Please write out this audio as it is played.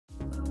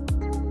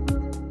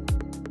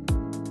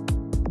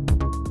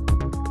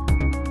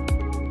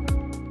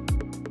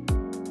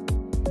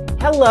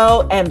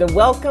Hello, and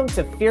welcome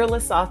to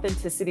Fearless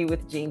Authenticity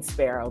with Jeanne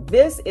Sparrow.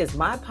 This is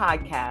my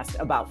podcast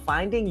about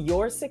finding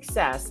your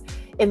success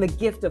in the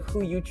gift of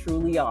who you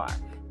truly are.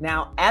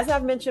 Now, as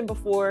I've mentioned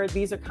before,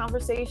 these are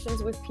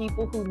conversations with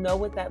people who know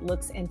what that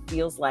looks and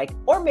feels like,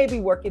 or maybe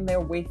working their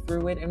way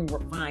through it and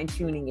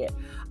fine-tuning it.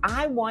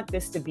 I want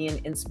this to be an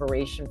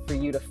inspiration for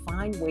you to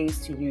find ways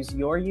to use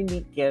your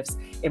unique gifts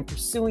in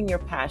pursuing your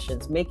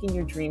passions, making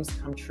your dreams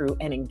come true,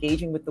 and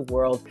engaging with the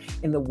world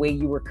in the way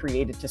you were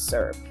created to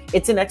serve.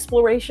 It's an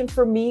exploration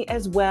for me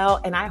as well,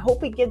 and I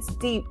hope it gets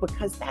deep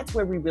because that's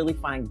where we really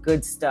find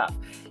good stuff.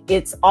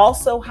 It's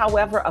also,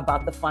 however,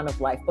 about the fun of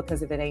life,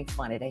 because if it ain't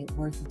fun, it ain't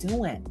worth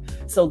doing.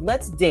 So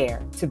let's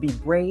dare to be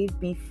brave,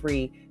 be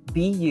free,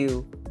 be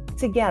you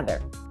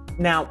together.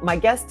 Now, my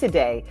guest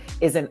today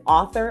is an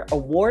author,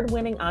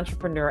 award-winning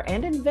entrepreneur,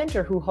 and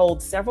inventor who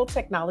holds several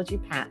technology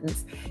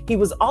patents. He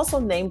was also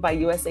named by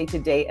USA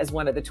Today as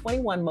one of the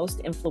 21 most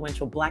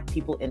influential Black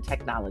people in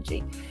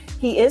technology.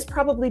 He is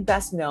probably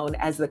best known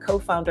as the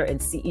co-founder and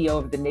CEO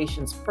of the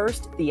nation's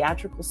first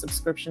theatrical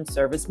subscription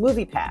service,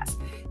 MoviePass.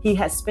 He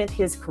has spent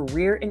his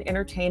career in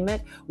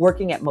entertainment,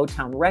 working at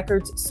Motown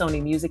Records,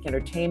 Sony Music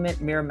Entertainment,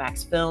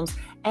 Miramax Films,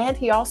 and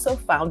he also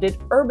founded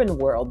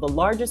Urbanworld, the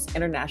largest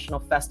international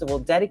festival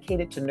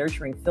dedicated to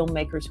nurturing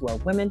filmmakers who are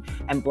women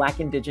and Black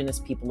Indigenous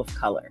people of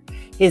color.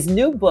 His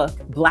new book,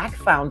 Black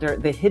Founder: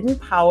 The Hidden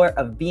Power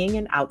of Being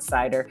an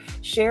Outsider,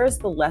 shares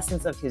the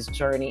lessons of his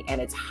journey,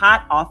 and it's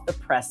hot off the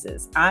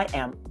presses. I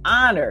am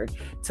honored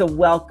to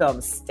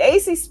welcome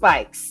Stacy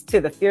Spikes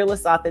to the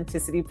Fearless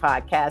Authenticity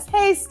Podcast.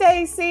 Hey,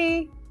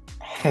 Stacy.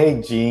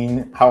 Hey,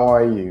 Jeanne. How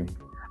are you?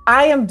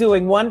 I am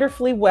doing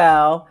wonderfully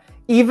well,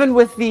 even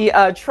with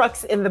the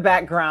trucks in the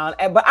background.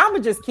 But I'm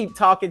going to just keep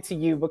talking to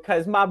you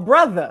because my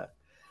brother,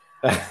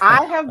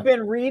 I have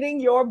been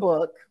reading your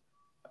book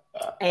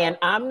and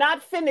I'm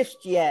not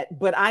finished yet,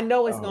 but I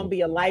know it's going to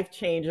be a life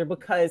changer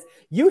because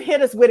you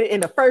hit us with it in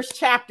the first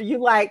chapter. You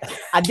like,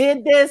 I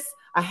did this,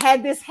 I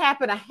had this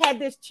happen, I had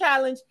this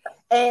challenge,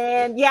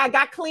 and yeah, I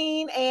got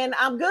clean and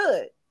I'm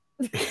good.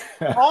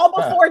 All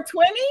before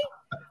 20?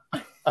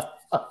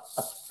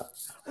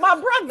 My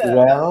brother.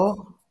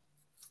 Well,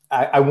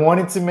 I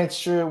wanted to make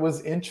sure it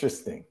was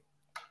interesting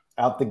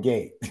out the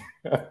gate.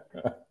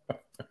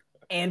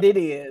 And it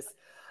is.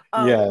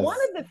 Yes. One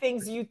of the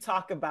things you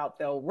talk about,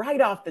 though, right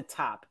off the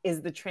top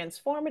is the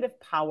transformative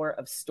power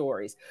of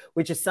stories,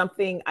 which is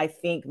something I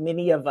think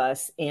many of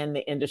us in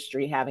the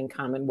industry have in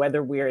common,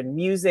 whether we're in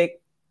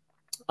music,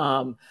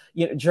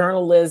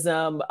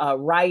 journalism,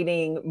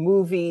 writing,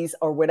 movies,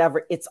 or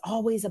whatever. It's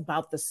always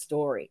about the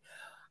story.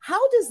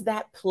 How does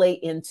that play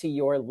into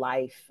your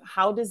life?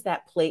 How does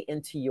that play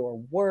into your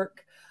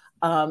work?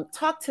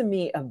 Talk to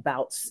me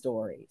about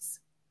stories.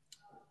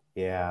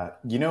 Yeah,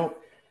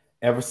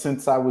 ever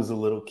since I was a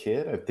little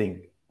kid, I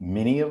think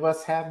many of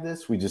us have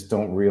this. We just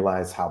don't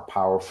realize how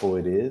powerful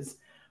it is.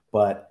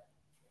 But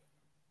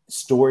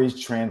stories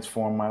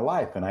transform my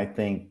life. And I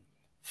think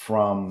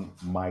from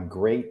my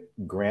great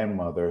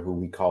grandmother, who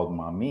we called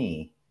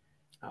Mommy,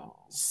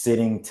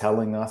 sitting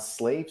telling us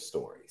slave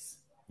stories,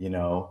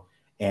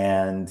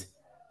 and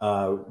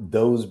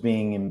those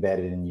being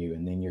embedded in you,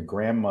 and then your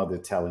grandmother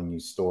telling you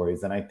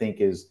stories. And I think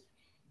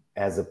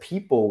as a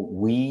people,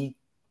 we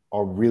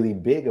are really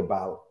big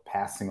about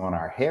passing on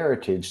our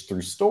heritage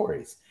through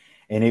stories.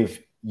 And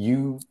if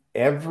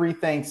every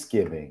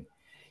Thanksgiving,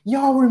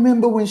 y'all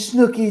remember when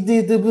Snooki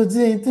did the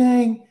Bazin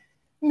thing?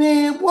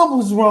 Man, what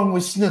was wrong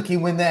with Snooki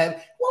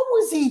what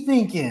was he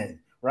thinking,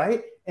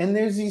 right? And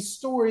there's these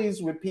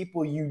stories with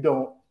people you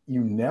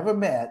never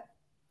met,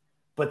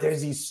 but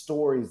there's these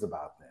stories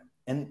about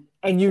them.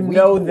 And you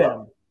know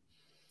them.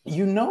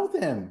 You know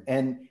them,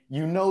 and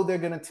they're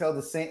going to tell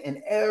the same.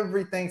 And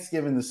every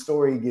Thanksgiving, the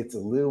story gets a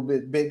little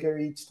bit bigger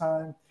each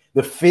time.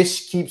 The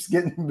fish keeps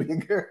getting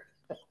bigger.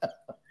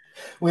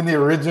 When the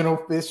original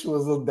fish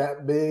was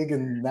that big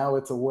and now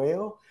it's a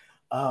whale.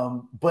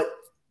 But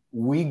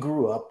we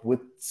grew up with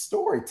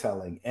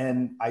storytelling.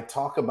 And I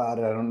talk about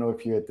it. I don't know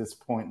if you're at this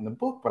point in the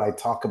book, but I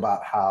talk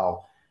about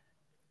how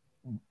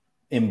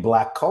in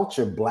Black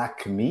culture, Black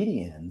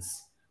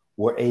comedians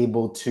were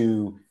able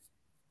to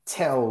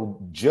tell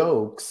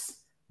jokes,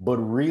 but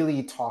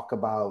really talk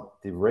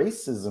about the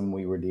racism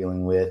we were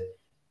dealing with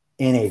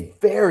in a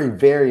very,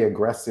 very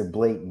aggressive,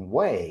 blatant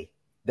way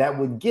that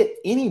would get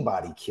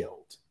anybody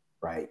killed,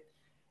 right?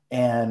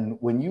 And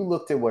when you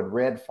looked at what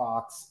Red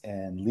Fox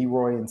and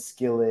Leroy and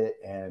Skillet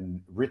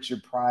and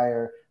Richard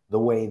Pryor, the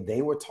way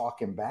they were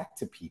talking back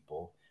to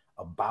people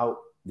about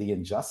the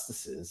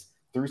injustices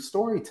through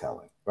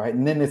storytelling, right?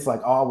 And then it's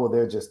like, oh, well,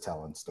 they're just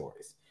telling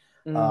stories.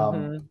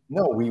 No,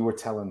 we were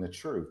telling the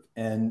truth,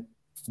 and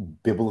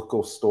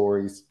biblical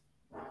stories,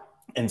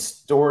 and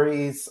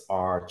stories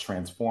are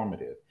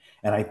transformative.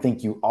 And I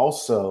think you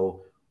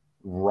also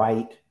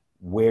write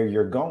where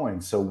you're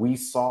going. So we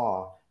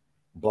saw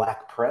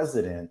Black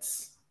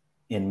presidents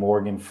in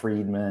Morgan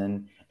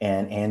Freeman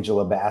and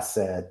Angela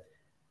Bassett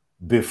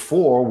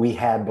before we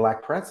had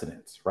Black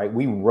presidents, right?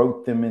 We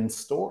wrote them in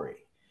story.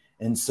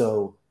 And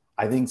so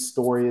I think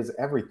story is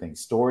everything.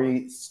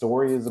 Story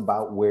is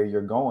about where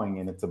you're going,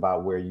 and it's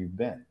about where you've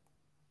been.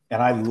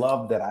 And I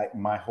love that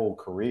my whole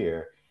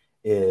career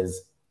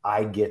is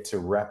I get to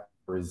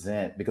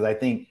represent, because I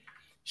think,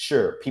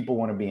 sure, people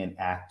want to be an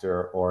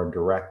actor or a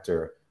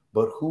director,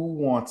 but who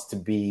wants to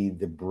be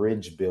the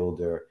bridge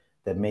builder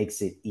that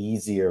makes it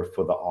easier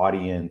for the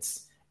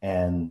audience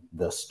and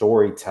the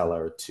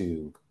storyteller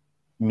to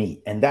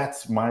meet? And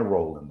that's my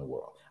role in the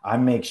world. I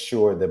make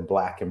sure that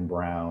Black and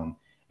brown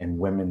and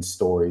women's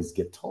stories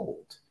get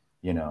told,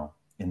 you know,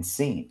 and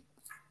seen.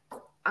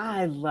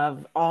 I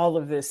love all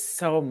of this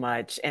so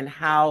much, and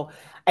how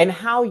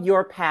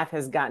your path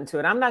has gotten to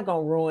it. I'm not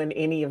going to ruin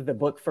any of the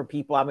book for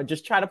people. I'm going to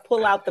just try to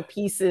pull out the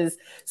pieces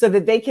so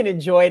that they can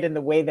enjoy it in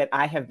the way that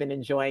I have been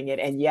enjoying it.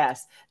 And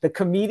yes, the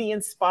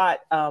comedian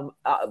spot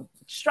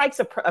strikes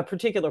a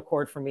particular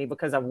chord for me,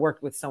 because I've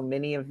worked with so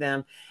many of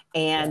them,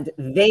 and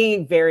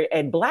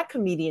and Black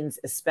comedians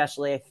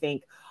especially, I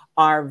think,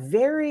 are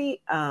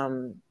very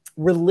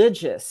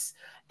religious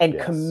and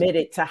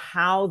committed to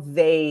how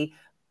they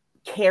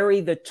carry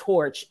the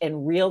torch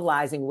and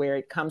realizing where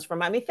it comes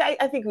from. I mean,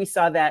 I think we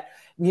saw that,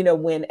 you know,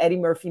 when Eddie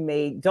Murphy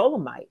made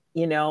Dolomite,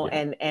 you know,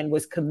 and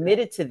was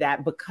committed to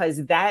that,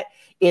 because that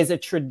is a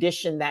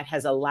tradition that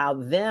has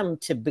allowed them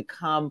to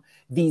become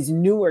these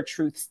newer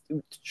truth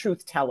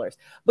tellers.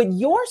 But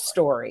your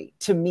story,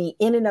 to me,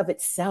 in and of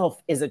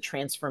itself, is a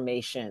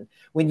transformation.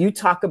 When you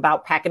talk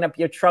about packing up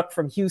your truck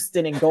from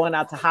Houston and going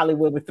out to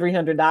Hollywood with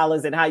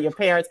 $300, and how your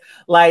parents,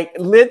 like,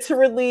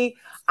 literally,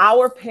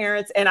 our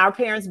parents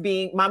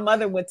being, my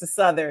mother went to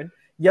Southern,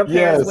 your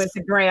parents went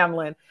to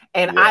Grambling,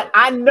 and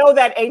I know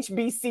that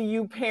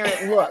HBCU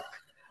parent look.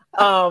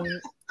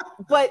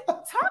 But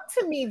talk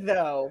to me,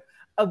 though,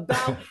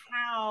 about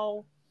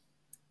how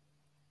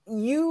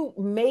you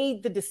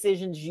made the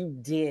decisions you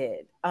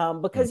did,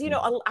 because, you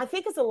know, I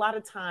think it's a lot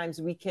of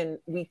times we can,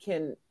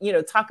 you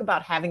know, talk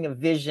about having a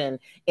vision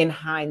in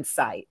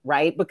hindsight,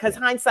 right? Because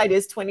hindsight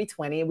is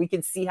 2020, and we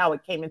can see how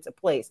it came into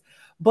place.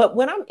 But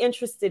what I'm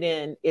interested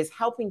in is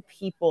helping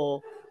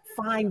people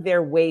find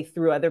their way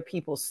through other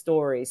people's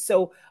stories.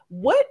 So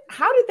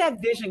how did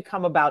that vision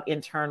come about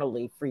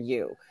internally for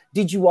you?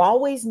 Did you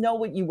always know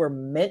what you were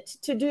meant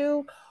to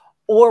do?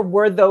 Or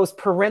were those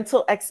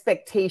parental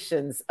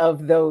expectations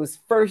of those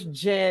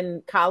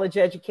first-gen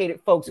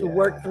college-educated folks who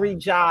worked 3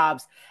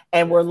 jobs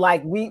and were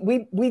like,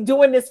 we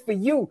doing this for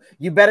you.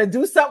 You better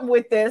do something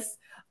with this.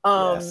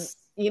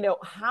 You know,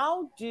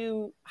 how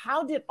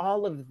did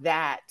all of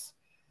that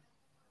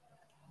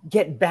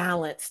get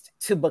balanced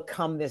to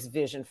become this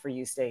vision for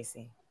you,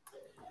 Stacy?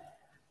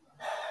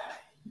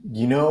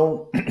 You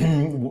know,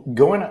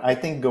 I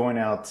think going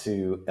out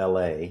to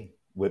LA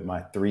with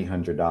my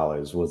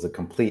 $300 was a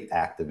complete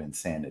act of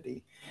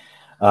insanity.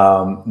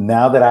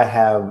 Now that I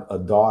have a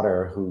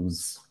daughter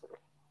who's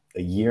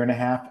a year and a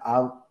half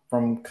out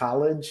from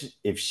college,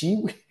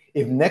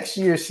 if next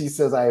year she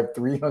says I have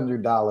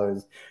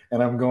 $300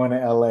 and I'm going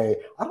to LA,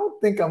 I don't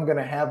think I'm going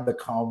to have the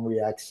calm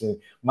reaction.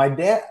 My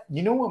dad,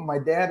 you know what? My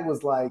dad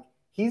was like,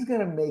 he's going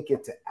to make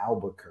it to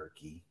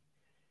Albuquerque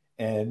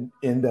and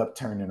end up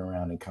turning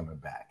around and coming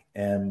back.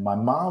 And my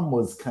mom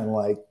was kind of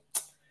like,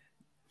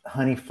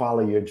 honey,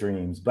 follow your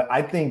dreams. But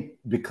I think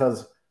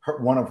because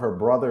one of her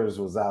brothers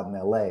was out in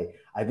LA,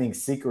 I think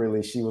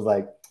secretly she was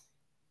like,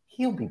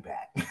 he'll be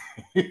back.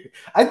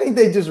 I think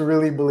they just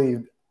really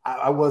believed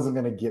I wasn't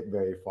going to get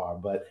very far,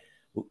 but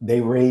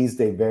they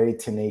raised a very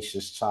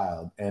tenacious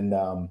child. And,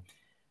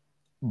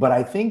 but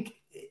I think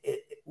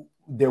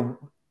the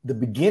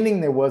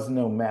beginning, there was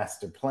no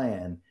master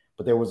plan,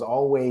 but there was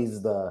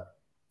always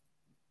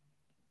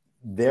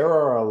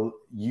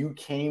you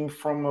came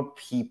from a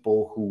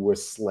people who were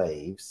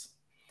slaves.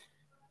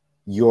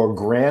 Your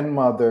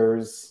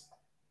grandmothers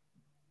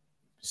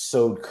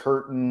sewed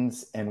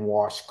curtains and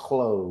washed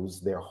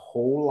clothes their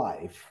whole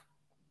life.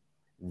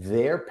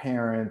 Their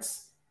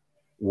parents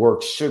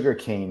worked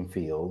sugarcane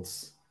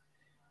fields.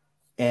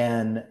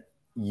 And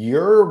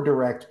your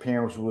direct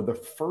parents were the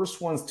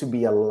first ones to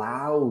be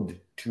allowed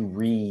to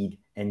read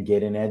and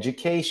get an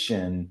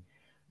education.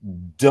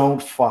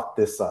 Don't fuck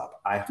this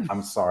up.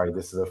 I'm sorry,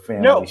 this is a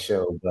family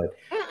show,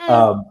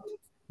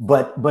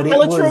 but it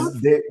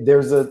was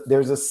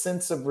there's a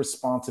sense of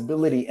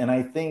responsibility, and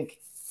I think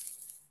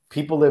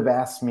people have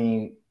asked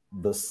me.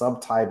 The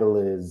subtitle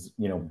is,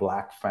 you know,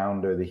 Black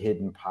Founder: The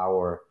Hidden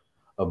Power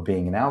of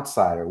Being an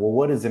Outsider. Well,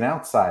 what is an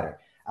outsider?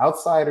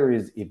 Outsider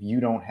is if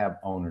you don't have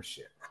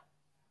ownership.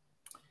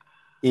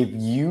 If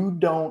you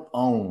don't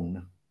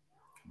own,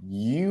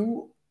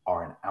 you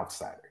are an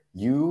outsider.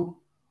 You're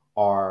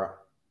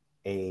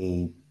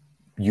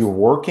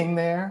working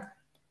there.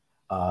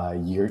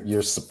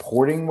 You're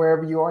supporting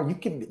wherever you are.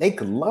 They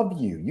could love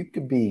you. You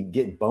could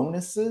get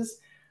bonuses,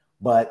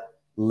 but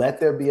let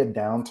there be a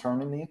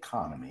downturn in the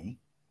economy,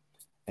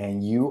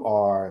 and you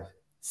are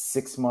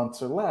 6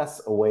 months or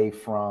less away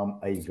from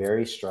a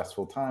very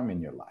stressful time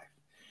in your life.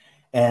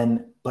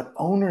 But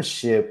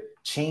ownership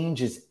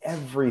changes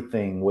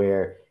everything,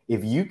 where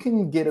if you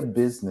can get a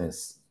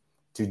business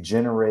to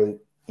generate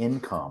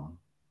income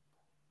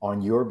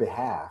on your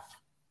behalf,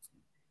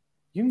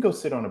 you can go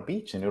sit on a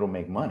beach and it'll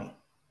make money,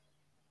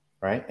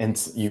 right?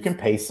 And you can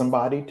pay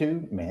somebody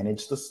to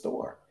manage the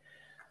store.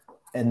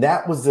 And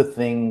that was the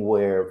thing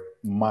where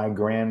my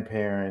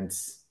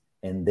grandparents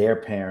and their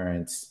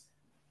parents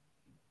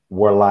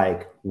were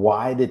like,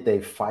 why did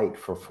they fight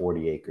for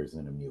 40 acres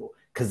and a mule?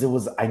 Because it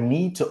was, I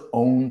need to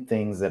own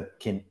things that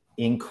can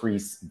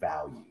increase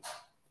value.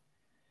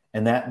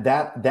 And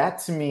that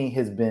to me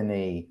has been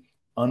a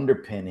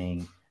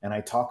underpinning. And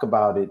I talk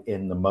about it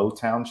in the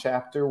Motown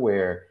chapter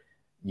where,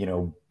 you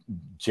know,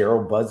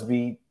 Gerald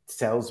Busby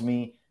tells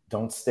me,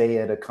 don't stay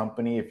at a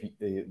company if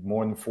you,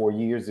 more than 4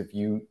 years if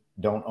you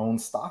don't own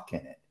stock in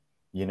it,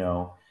 you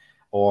know,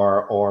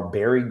 or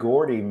Berry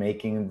Gordy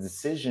making a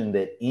decision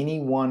that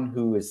anyone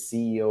who is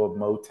CEO of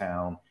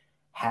Motown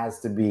has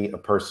to be a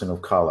person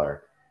of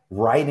color,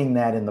 writing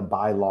that in the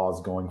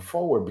bylaws going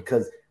forward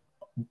because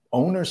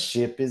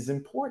ownership is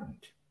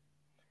important.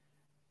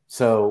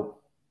 So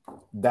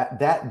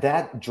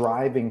that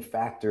driving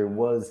factor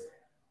was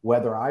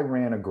whether I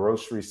ran a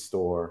grocery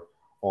store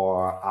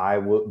or I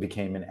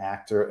became an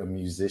actor, a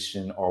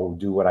musician, or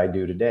do what I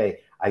do today.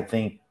 I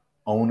think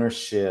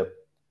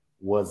ownership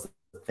was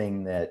the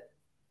thing that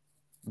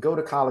go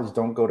to college,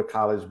 don't go to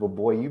college, but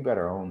boy, you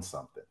better own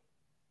something.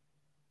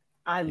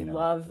 I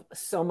love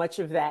so much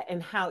of that.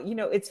 And how, you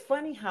know, it's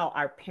funny how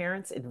our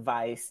parents'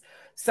 advice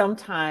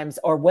sometimes,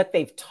 or what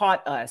they've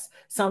taught us,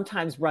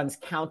 sometimes runs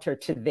counter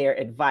to their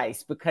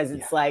advice, because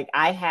it's like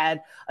I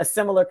had a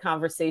similar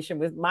conversation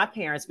with my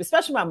parents,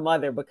 especially my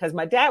mother, because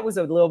my dad was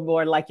a little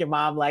more like your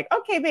mom, like,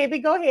 okay, baby,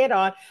 go ahead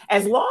on.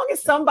 As long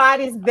as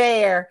somebody's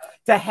there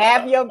to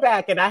have your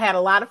back. And I had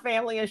a lot of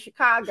family in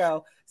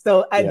Chicago.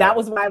 So that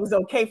was why it was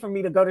okay for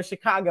me to go to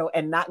Chicago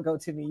and not go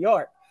to New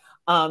York.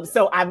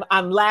 So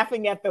I'm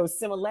laughing at those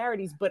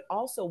similarities, but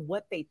also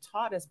what they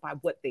taught us by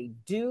what they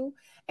do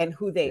and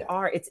who they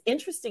are. It's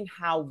interesting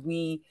how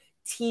we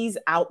tease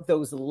out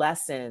those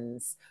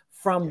lessons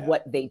from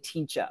what they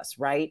teach us,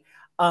 right?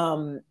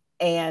 And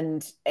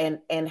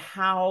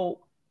how,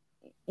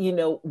 you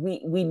know,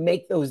 we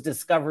make those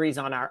discoveries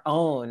on our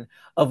own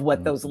of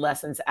what those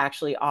lessons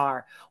actually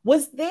are.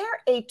 Was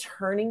there a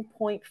turning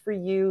point for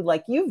you?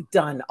 Like, you've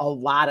done a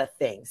lot of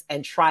things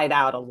and tried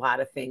out a lot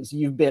of things.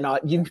 You've been on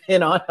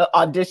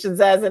auditions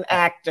as an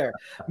actor,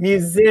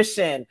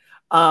 musician,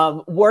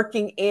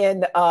 working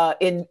in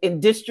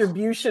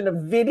distribution of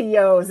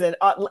videos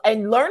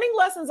and learning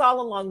lessons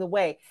all along the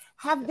way.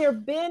 Have there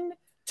been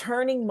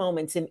turning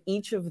moments in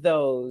each of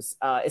those,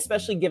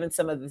 especially given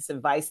some of this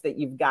advice that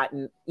you've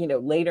gotten, you know,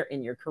 later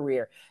in your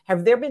career?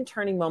 Have there been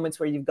turning moments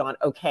where you've gone,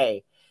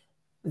 okay,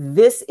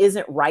 this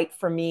isn't right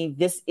for me,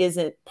 this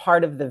isn't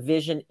part of the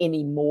vision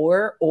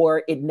anymore,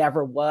 or it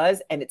never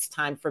was, and it's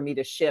time for me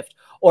to shift?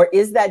 Or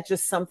is that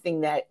just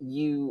something that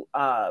you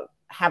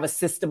have a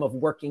system of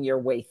working your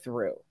way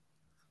through?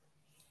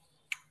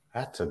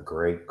 That's a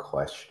great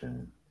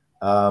question.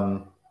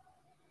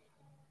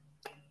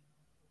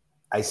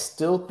 I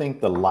still think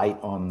the light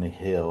on the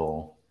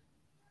hill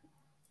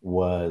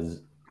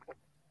was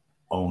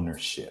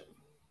ownership.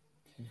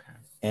 Okay.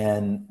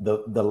 And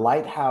the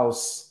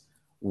lighthouse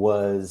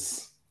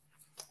was,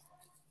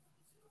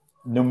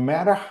 no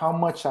matter how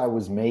much I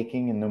was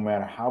making and no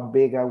matter how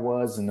big I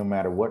was and no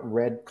matter what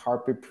red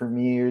carpet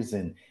premieres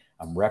and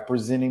I'm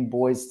representing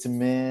Boyz II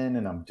Men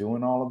and I'm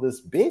doing all of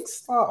this big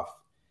stuff,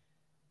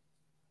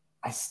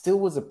 I still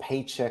was a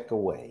paycheck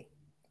away.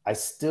 I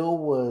still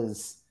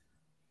was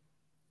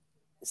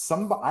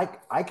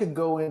I could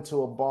go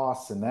into a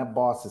boss and that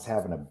boss is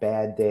having a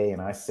bad day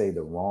and I say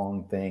the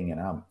wrong thing and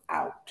I'm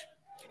out.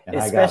 And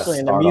especially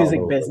in the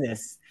music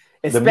business,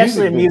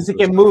 especially in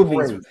music and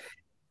movies,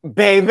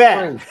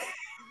 baby.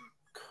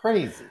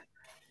 Crazy.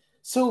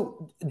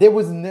 So there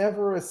was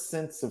never a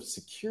sense of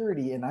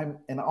security.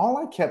 And all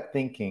I kept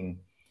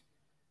thinking,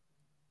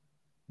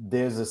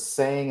 there's a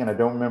saying, and I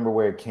don't remember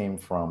where it came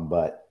from,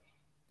 but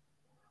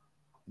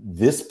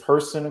this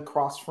person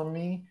across from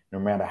me, no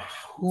matter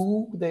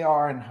who they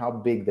are and how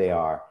big they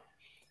are,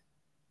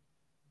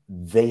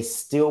 they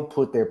still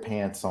put their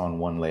pants on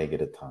one leg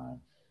at a time.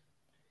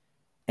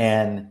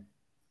 And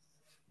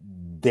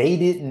they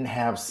didn't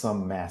have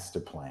some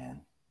master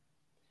plan.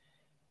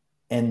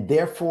 And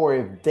therefore,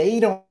 if they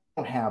don't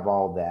have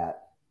all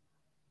that,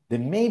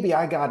 then maybe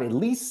I got at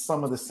least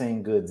some of the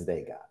same goods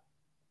they got.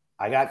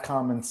 I got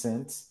common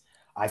sense.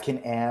 I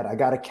can add. I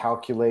got a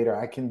calculator.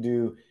 I can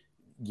do,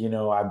 you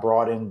know, I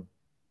brought in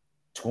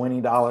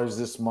 $20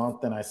 this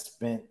month and I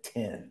spent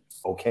 10.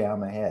 Okay,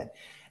 I'm ahead.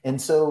 And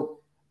so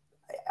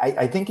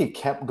I think it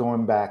kept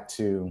going back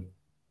to,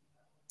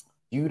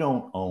 you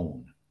don't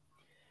own.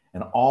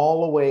 And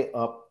all the way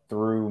up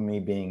through me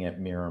being at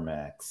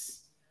Miramax,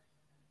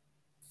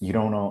 you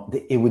don't own.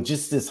 It was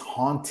just this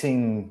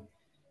haunting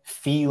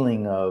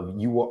feeling of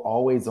you were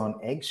always on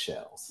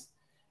eggshells.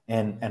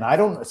 And I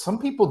don't, some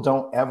people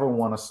don't ever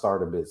want to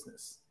start a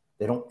business.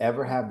 They don't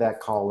ever have that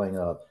calling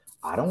of,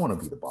 I don't want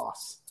to be the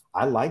boss.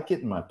 I like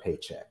getting my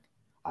paycheck.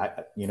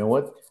 You know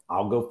what?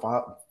 I'll go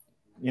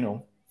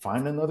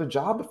find another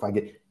job if I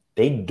get.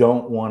 They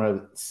don't want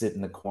to sit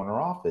in the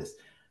corner office.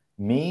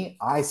 Me,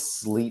 I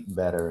sleep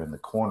better in the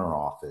corner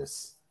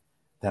office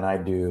than I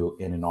do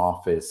in an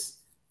office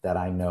that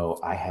I know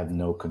I have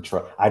no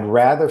control. I'd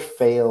rather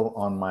fail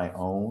on my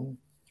own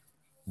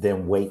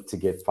than wait to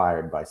get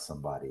fired by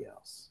somebody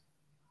else.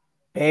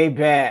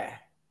 Baby,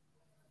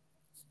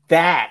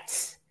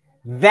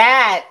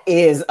 that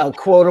is a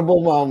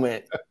quotable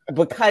moment,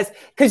 because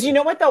you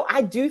know what though,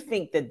 I do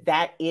think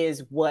that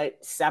is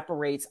what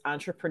separates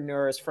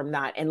entrepreneurs from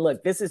not. And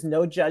look, this is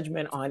no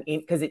judgment on it,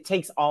 because it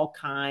takes all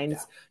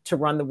kinds to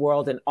run the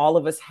world, and all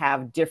of us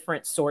have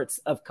different sorts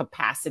of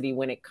capacity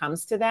when it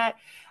comes to that.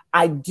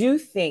 I do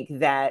think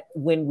that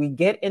when we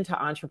get into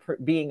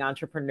being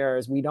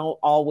entrepreneurs, we don't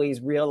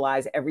always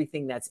realize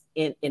everything that's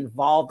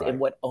involved in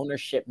what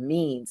ownership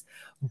means.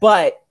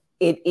 But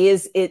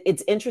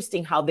it's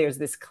interesting how there's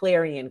this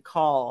clarion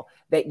call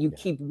that you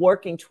keep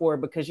working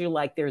toward, because you're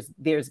like,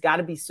 there's got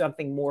to be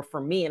something more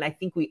for me. And I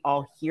think we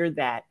all hear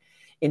that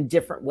in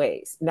different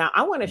ways. Now,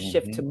 I want to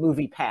shift to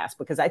MoviePass,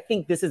 because I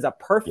think this is a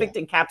perfect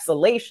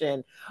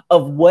encapsulation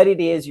of what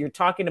it is you're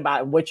talking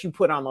about and what you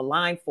put on the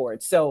line for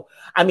it. So,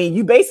 I mean,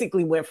 you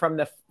basically went from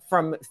the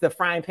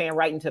frying pan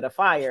right into the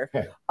fire,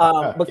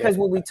 because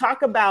when we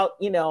talk about,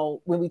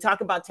 when we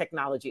talk about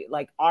technology,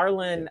 like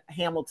Arlen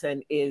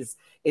Hamilton is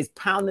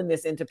pounding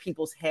this into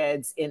people's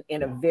heads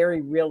in a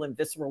very real and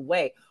visceral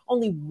way.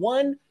 Only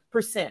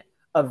 1%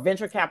 of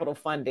venture capital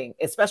funding,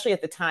 especially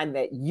at the time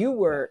that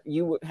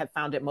you had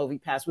founded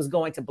MoviePass, was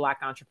going to Black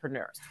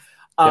entrepreneurs.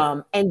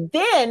 And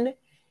then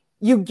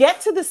you get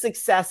to the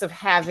success of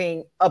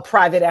having a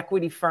private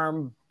equity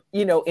firm,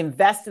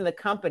 invest in the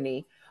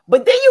company.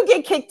 But then you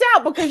get kicked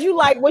out because you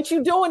like, what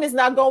you doing is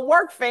not going to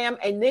work, fam.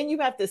 And then you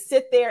have to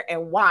sit there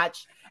and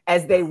watch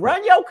as they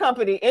run your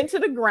company into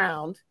the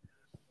ground,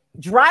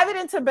 drive it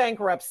into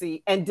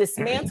bankruptcy, and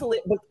dismantle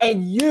it.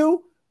 And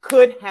you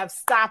could have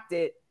stopped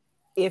it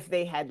if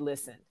they had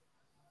listened.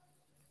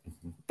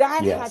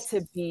 That had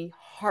to be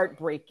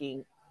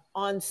heartbreaking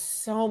on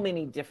so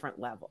many different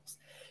levels.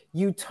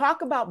 You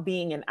talk about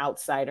being an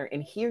outsider,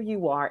 and here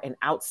you are, an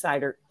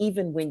outsider,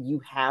 even when you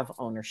have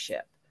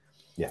ownership.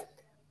 Yeah.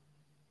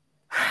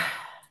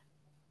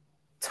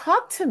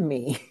 Talk to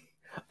me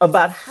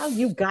about how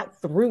you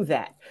got through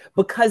that,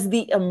 because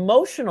the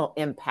emotional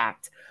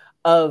impact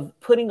of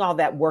putting all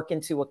that work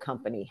into a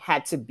company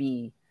had to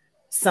be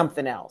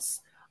something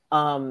else.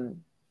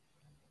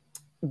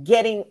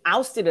 Getting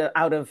ousted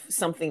out of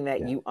something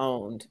that you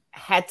owned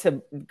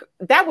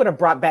that would have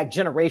brought back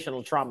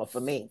generational trauma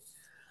for me.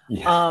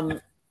 Yeah.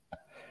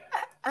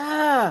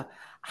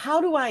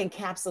 How do I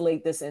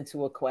encapsulate this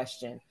into a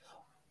question?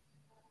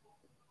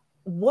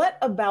 What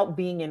about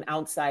being an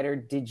outsider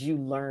did you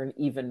learn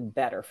even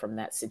better from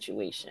that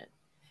situation?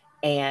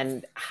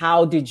 And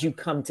how did you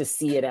come to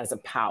see it as a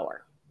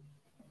power?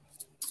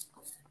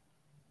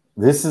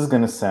 This is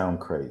going to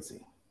sound crazy.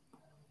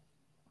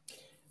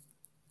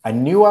 I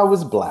knew I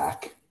was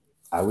Black.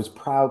 I was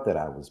proud that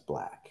I was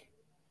Black.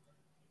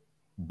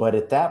 But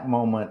at that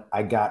moment,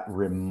 I got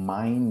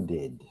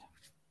reminded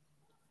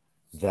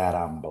that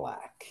I'm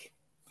Black.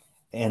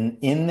 And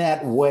in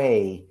that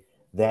way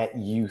that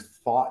you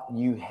thought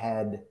you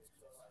had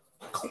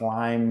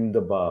climbed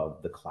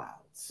above the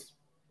clouds,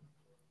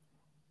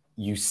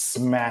 you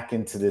smack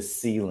into the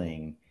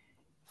ceiling.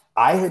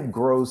 I had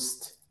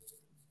grossed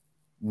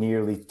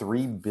nearly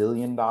 $3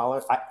 billion.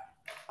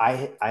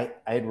 I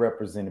had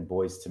represented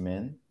Boyz II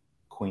Men,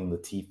 Queen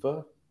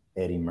Latifah,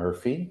 Eddie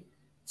Murphy,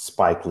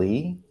 Spike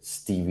Lee,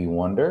 Stevie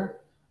Wonder.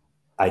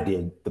 I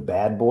did the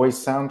Bad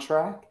Boys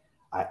soundtrack.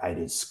 I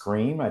did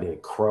Scream. I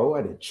did Crow.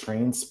 I did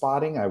Train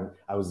Spotting.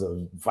 I was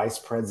a vice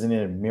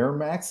president of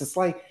Miramax. It's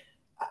like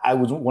I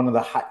was one of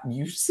the hot.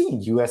 You've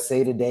seen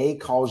USA Today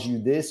calls you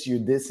this, you're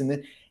this, and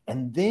then,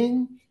 and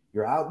then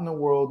you're out in the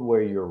world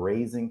where you're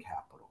raising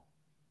capital.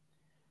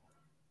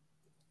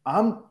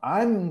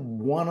 I'm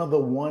one of the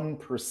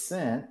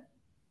 1%,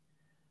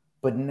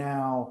 but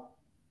now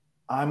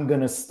I'm going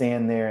to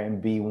stand there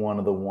and be one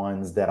of the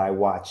ones that I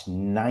watch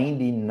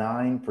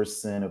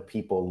 99% of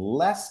people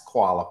less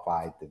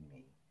qualified than me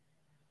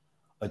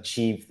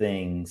achieve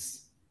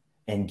things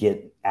and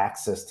get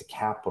access to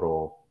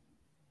capital.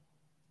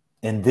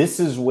 And this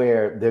is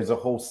where there's a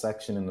whole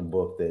section in the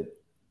book that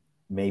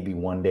maybe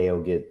one day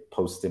will get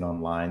posted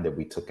online that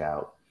we took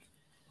out.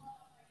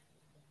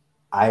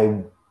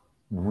 I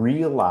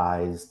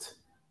realized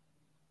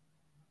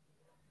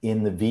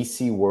in the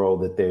VC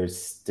world that there's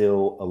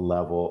still a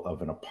level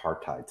of an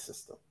apartheid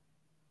system.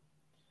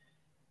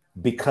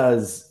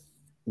 Because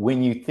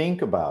when you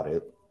think about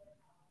it,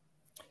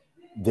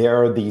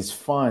 there are these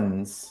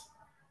funds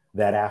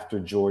that after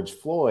George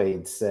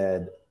Floyd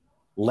said,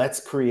 let's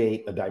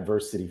create a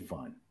diversity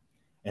fund.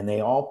 And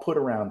they all put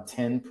around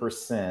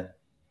 10%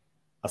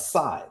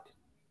 aside.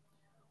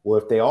 Well,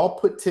 if they all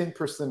put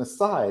 10%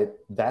 aside,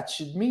 that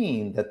should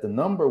mean that the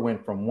number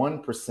went from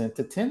 1%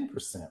 to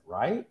 10%,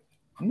 right?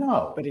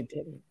 No. But it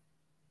didn't.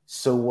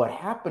 So what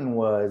happened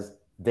was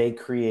they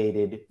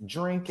created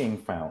drinking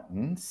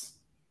fountains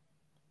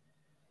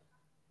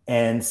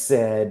and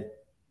said,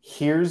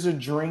 here's a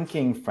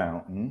drinking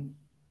fountain,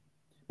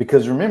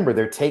 Because remember,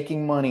 they're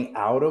taking money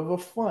out of a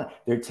fund.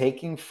 They're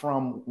taking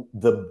from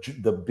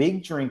the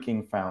big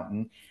drinking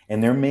fountain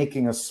and they're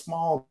making a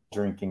small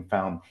drinking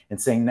fountain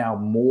and saying now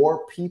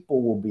more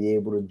people will be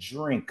able to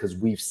drink because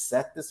we've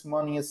set this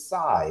money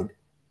aside.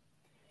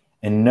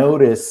 And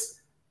notice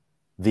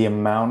the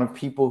amount of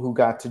people who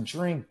got to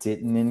drink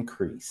didn't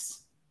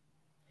increase.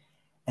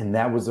 And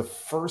that was the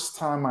first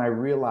time I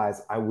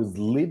realized I was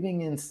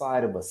living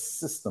inside of a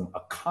system,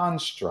 a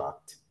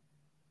construct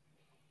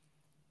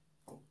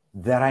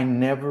that I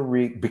never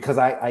because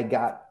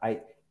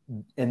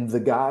and the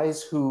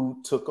guys who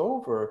took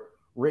over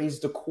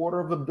raised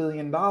 $250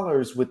 million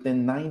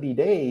within 90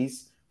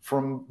 days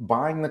from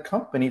buying the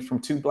company from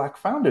two Black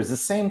founders, the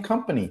same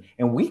company.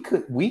 And we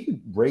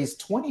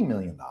raised $20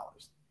 million.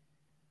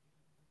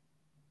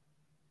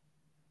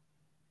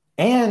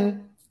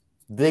 And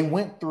they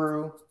went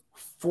through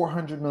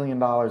 $400 million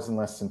in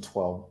less than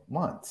 12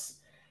 months.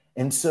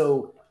 And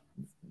so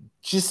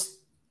just,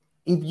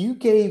 if you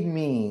gave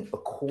me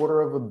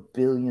 $250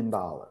 million,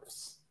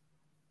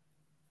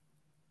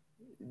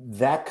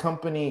 that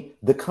company,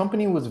 the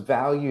company was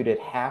valued at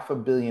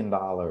 $500 million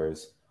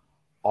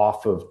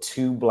off of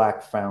two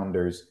Black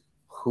founders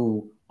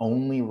who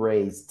only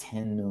raised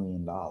 $10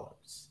 million.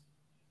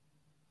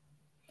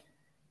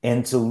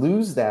 And to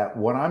lose that,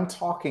 what I'm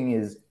talking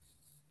is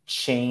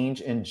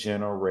change and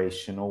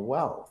generational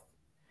wealth.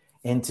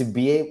 And to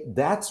be able,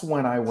 that's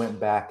when I went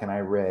back and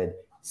I read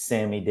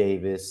Sammy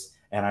Davis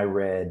and I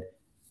read,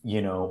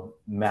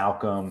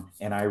 Malcolm,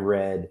 and I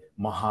read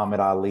Muhammad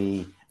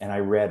Ali, and I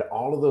read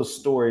all of those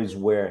stories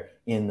where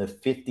in the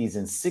 50s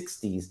and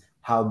 60s,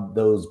 how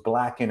those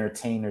Black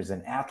entertainers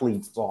and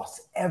athletes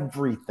lost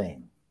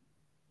everything.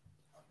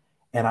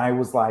 And I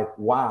was like,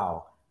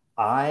 wow,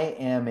 I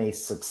am a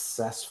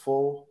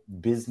successful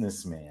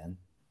businessman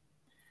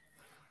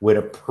with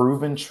a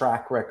proven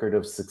track record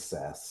of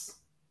success.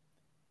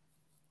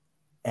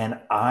 And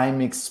I'm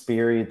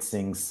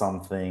experiencing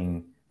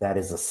something that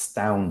is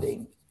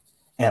astounding.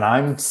 And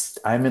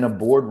I'm in a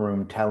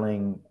boardroom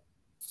telling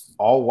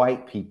all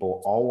white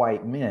people, all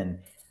white men,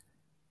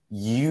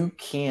 you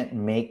can't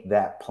make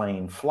that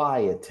plane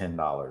fly at $10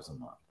 a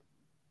month.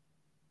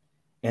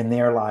 And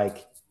they're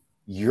like,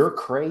 you're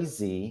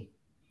crazy.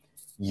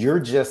 You're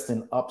just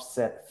an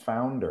upset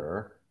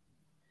founder.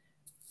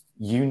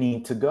 You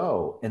need to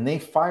go. And they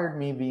fired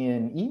me via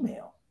an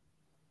email.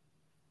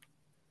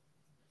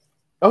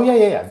 Oh,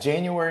 yeah.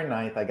 January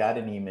 9th, I got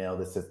an email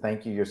that says,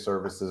 thank you, your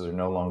services are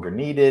no longer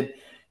needed.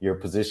 Your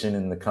position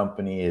in the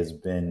company has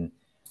been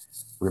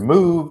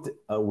removed.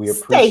 We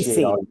appreciate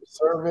Stacy, all your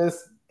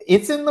service.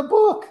 It's in the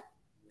book.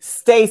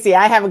 Stacy,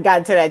 I haven't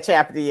gotten to that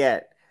chapter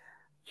yet.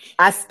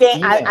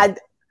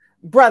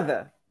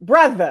 Brother.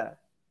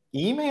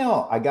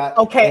 Email. I got.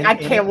 Okay, I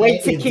can't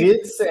wait to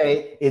keep.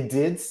 It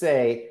did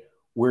say,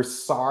 we're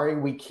sorry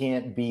we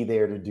can't be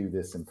there to do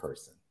this in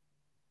person.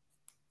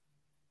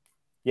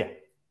 Yeah.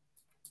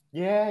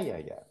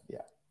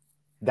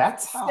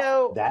 That's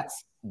how.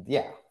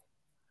 Yeah.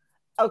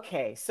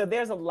 Okay, so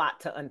there's a lot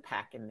to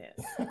unpack in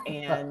this,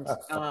 and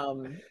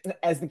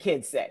as the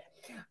kids say,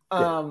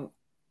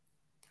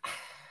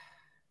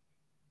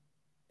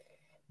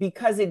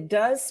 because it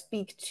does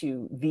speak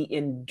to the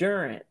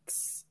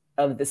endurance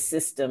of the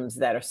systems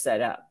that are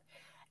set up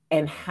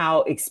and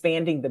how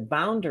expanding the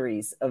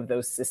boundaries of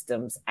those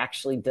systems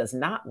actually does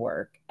not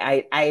work.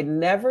 I had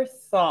never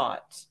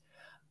thought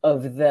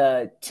of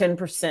the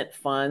 10%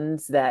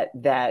 funds that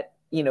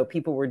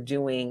people were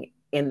doing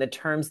in the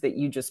terms that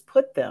you just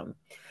put them.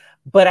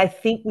 But I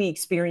think we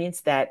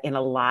experience that in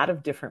a lot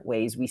of different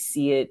ways. We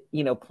see it,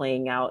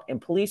 playing out in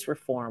police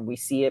reform. We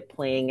see it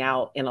playing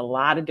out in a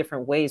lot of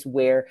different ways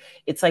where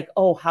it's like,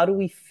 oh, how do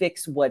we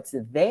fix what's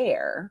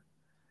there?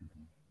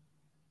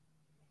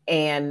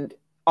 And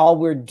all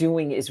we're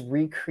doing is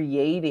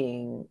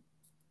recreating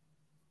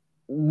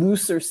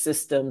looser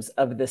systems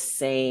of the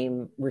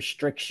same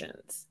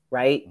restrictions,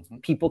 right? Mm-hmm.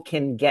 People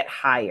can get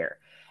higher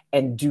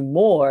and do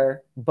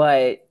more,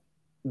 but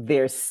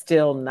there's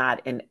still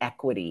not an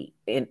equity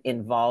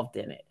involved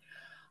in it.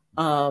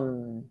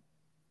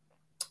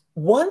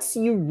 Once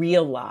you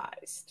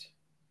realized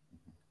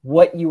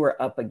what you were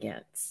up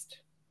against,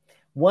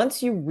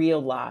 once you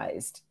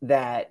realized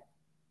that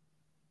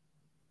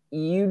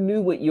you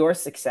knew what your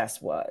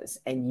success was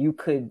and you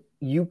could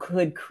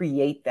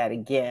create that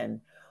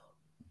again,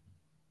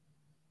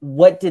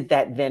 what did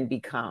that then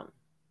become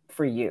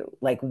for you?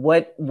 Like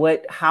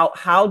how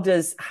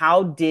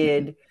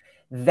did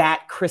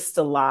that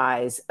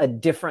crystallize a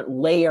different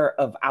layer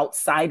of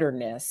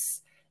outsiderness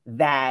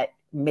that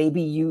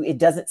maybe it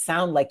doesn't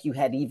sound like you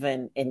had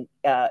even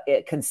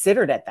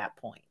considered at that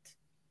point?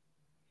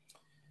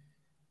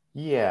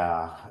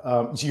 Yeah.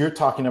 So you're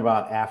talking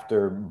about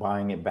after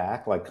buying it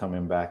back, like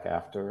coming back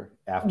after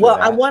well,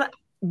 that?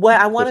 What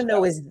I want to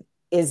know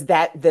is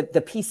that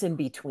the piece in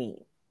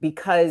between,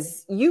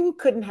 because you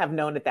couldn't have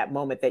known at that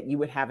moment that you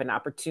would have an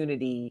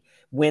opportunity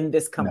when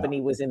this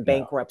company was in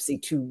bankruptcy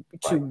to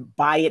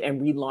buy it and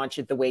relaunch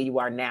it the way you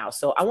are now.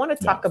 So I want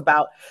to talk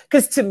about,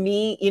 because to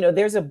me,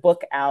 there's a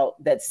book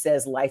out that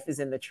says life is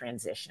in the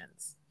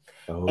transitions.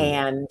 Oh,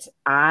 yeah. And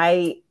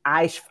I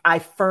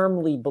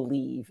firmly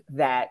believe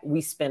that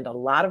we spend a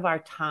lot of our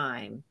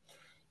time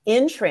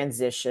in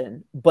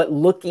transition, but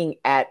looking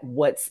at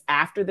what's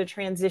after the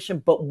transition,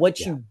 but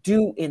what you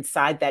do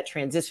inside that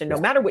transition, no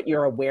matter what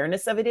your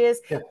awareness of it is,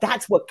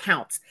 that's what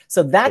counts.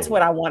 So that's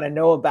what I want to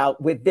know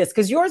about with this,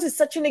 because yours is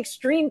such an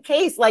extreme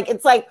case. Like,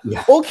 it's like,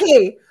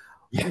 okay,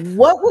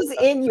 what was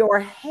in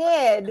your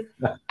head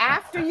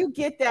after you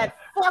get that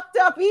fucked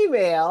up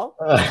email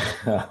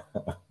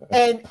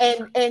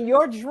and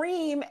your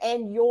dream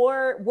and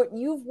what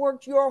you've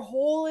worked your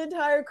whole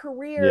entire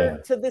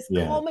career to this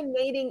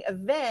culminating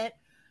event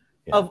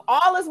of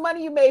all this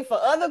money you made for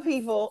other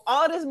people,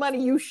 all this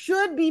money you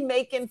should be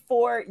making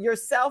for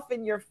yourself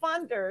and your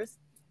funders.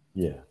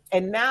 Yeah.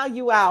 And now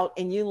you out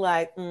and you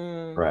like,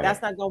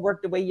 that's not going to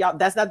work the way y'all,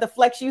 that's not the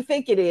flex you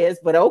think it is,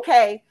 but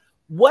okay.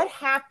 What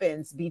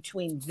happens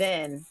between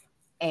then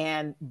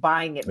and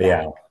buying it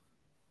back?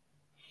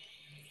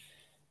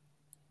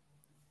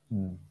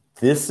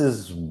 This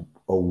is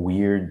a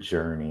weird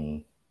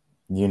journey.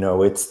 You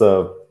know, it's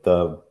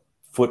the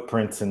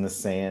footprints in the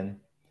sand.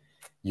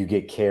 You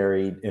get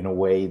carried in a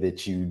way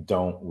that you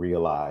don't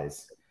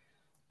realize.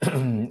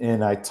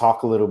 And I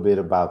talk a little bit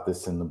about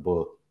this in the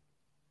book.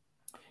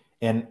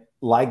 And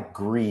like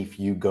grief,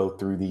 you go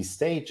through these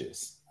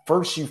stages.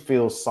 First, you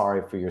feel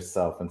sorry for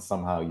yourself and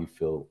somehow you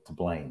feel to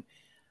blame.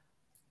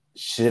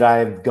 Should I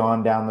have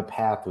gone down the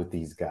path with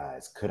these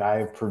guys? Could I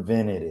have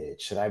prevented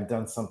it? Should I have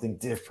done something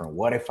different?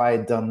 What if I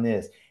had done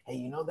this? Hey,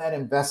 you know that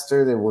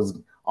investor that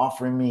was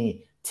offering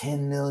me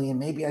 10 million?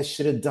 Maybe I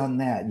should have done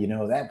that. You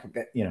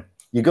know,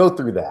 you go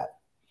through that.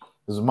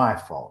 It was my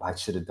fault. I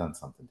should have done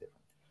something different.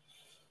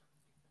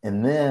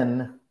 And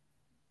then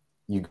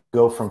you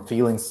go from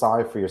feeling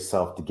sorry for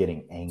yourself to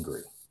getting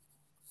angry.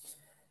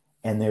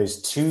 And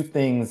there's two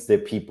things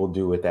that people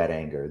do with that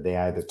anger. They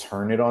either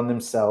turn it on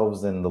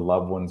themselves and the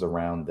loved ones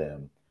around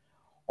them,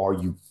 or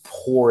you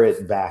pour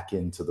it back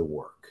into the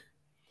work.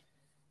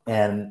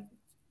 And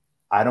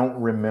I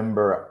don't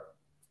remember,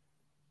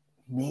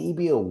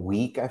 maybe a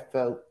week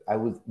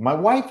my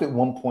wife at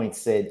one point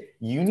said,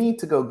 you need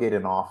to go get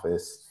an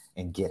office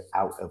and get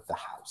out of the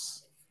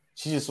house.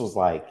 She just was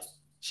like.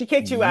 She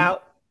kicked you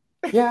out.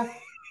 Yeah.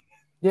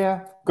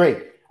 Yeah.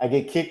 Great. I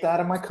get kicked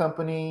out of my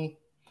company.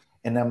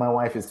 And then my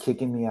wife is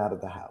kicking me out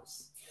of the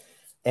house.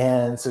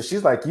 And so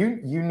she's like, you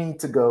need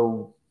to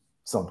go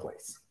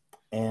someplace.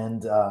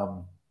 And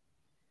so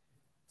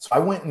I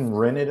went and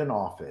rented an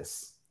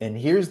office. And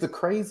here's the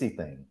crazy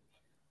thing.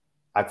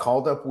 I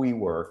called up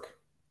WeWork,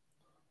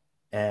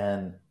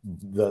 and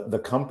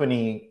the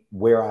company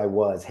where I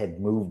was had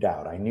moved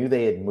out. I knew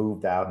they had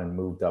moved out and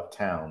moved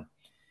uptown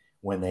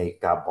when they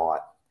got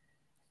bought.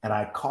 And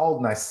I called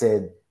and I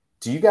said,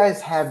 do you guys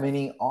have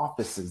any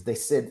offices? They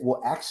said,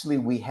 well, actually,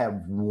 we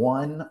have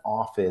one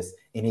office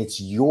and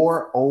it's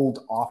your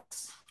old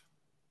office.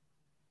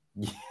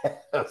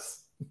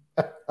 Yes.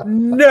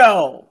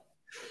 No.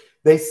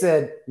 They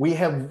said, we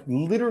have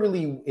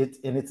literally,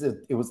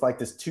 it was like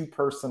this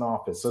 2-person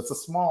office. So it's a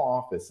small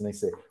office. And they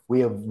said, we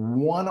have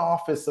one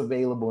office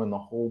available in the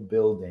whole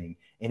building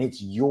and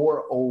it's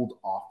your old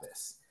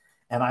office.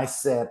 And I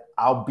said,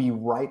 I'll be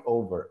right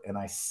over. And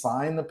I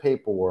signed the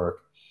paperwork.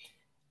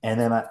 And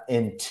then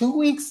in 2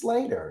 weeks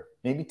later,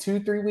 maybe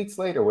 2-3 weeks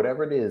later,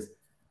 whatever it is,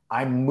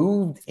 I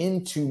moved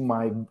into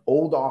my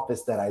old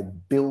office that I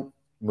built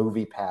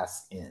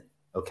MoviePass in.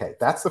 Okay,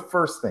 that's the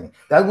first thing.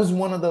 That was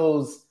one of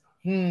those,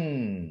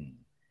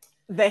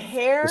 The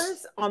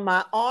hairs on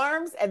my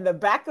arms and the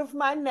back of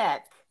my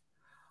neck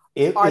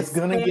it's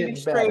going to get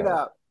straight better.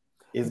 up.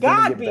 It's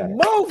God be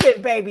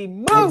moving, baby.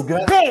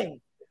 Moving.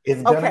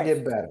 It's going to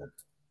get better.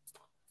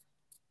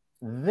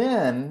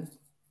 Then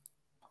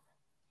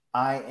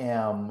I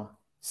am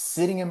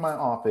sitting in my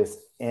office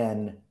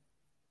and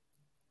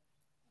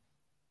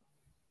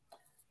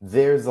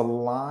there's a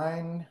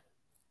line,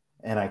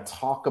 and I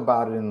talk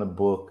about it in the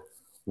book,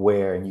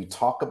 and you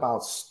talk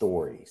about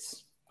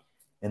stories.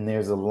 And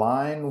there's a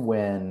line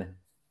when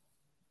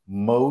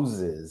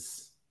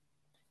Moses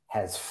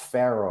has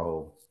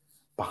Pharaoh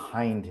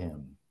behind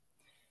him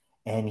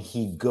and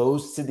he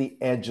goes to the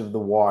edge of the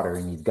water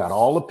and he's got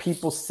all the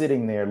people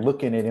sitting there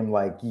looking at him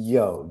like,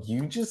 yo,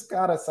 you just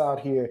got us out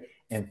here.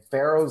 And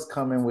Pharaoh's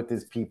coming with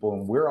his people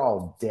and we're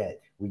all dead.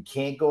 We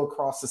can't go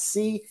across the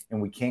sea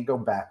and we can't go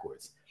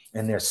backwards.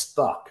 And they're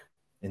stuck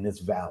in this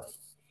valley.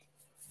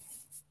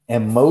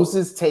 And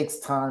Moses takes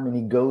time and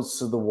he goes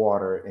to the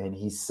water and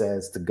he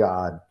says to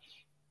God,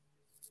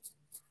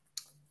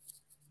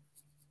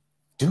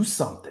 do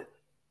something.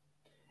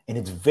 And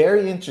it's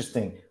very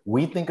interesting.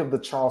 We think of the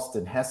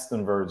Charleston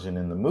Heston version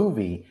in the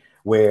movie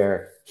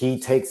where he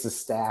takes a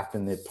staff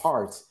and it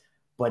parts.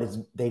 But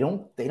they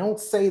don't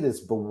say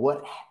this, but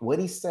what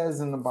he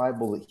says in the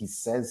Bible, he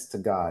says to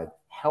God,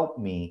 help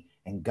me.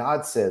 And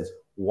God says,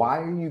 why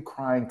are you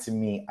crying to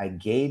me? I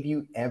gave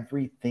you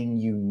everything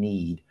you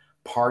need.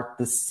 Part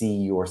the sea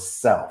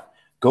yourself.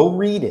 Go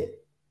read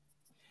it.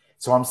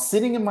 So I'm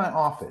sitting in my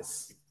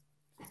office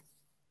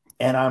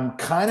and I'm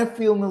kind of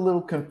feeling a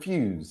little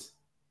confused.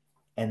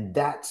 And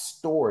that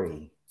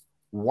story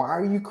Why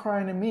are you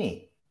crying to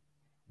me?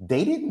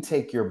 They didn't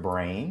take your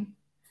brain.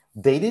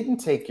 They didn't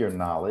take your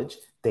knowledge.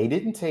 They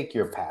didn't take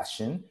your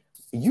passion.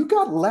 You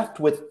got left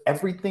with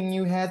everything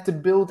you had to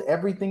build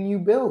everything you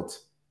built.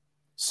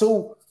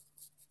 So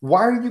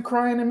why are you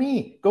crying to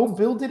me? Go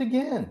build it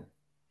again.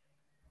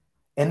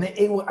 And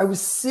I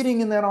was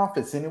sitting in that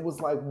office and it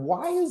was like,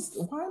 why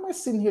am I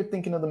sitting here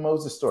thinking of the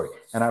Moses story?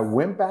 And I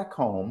went back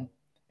home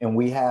and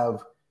we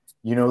have,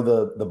 you know,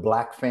 the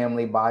Black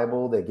family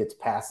Bible that gets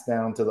passed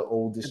down to the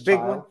oldest big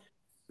child.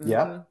 one.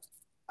 Yep. Mm-hmm.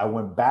 I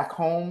went back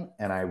home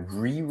and I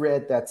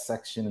reread that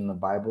section in the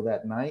Bible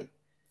that night.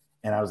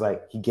 And I was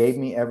like, he gave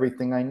me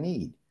everything I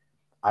need.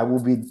 I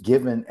will be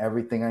given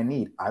everything I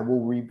need. I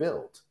will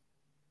rebuild.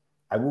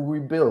 I will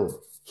rebuild.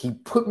 He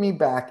put me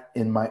back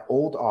in my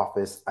old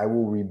office. I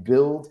will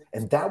rebuild.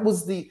 And that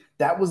was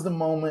the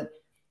moment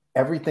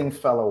everything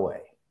fell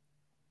away.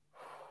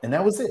 And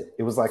that was it.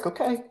 It was like,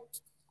 okay,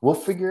 we'll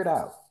figure it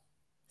out.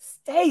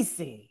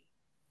 Stacy.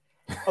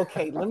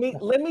 Okay, let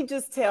me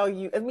just tell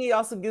you. Let me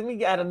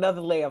add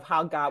another layer of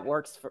how God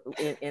works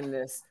in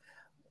this.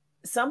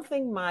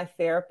 Something my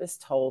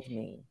therapist told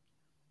me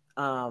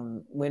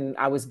when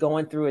I was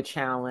going through a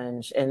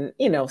challenge and,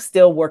 you know,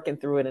 still working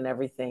through it and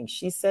everything.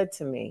 She said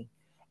to me,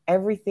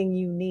 everything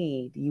you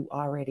need, you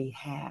already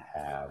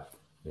have.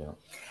 Yeah.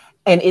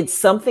 And it's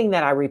something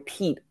that I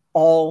repeat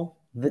all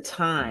the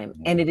time.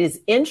 And it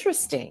is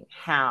interesting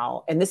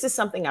how, and this is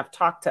something I've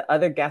talked to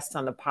other guests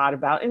on the pod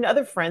about and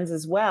other friends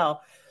as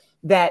well,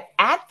 that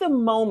at the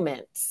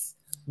moments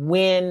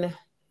when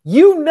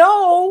you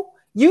know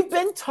you've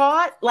been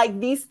taught like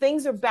these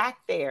things are back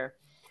there,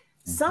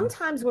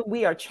 sometimes when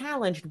we are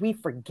challenged, we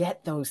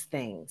forget those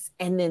things.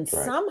 And then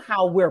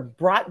somehow we're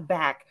brought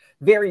back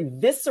very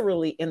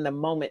viscerally in the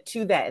moment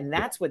to that. And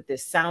that's what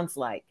this sounds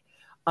like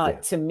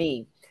to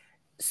me.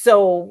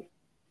 So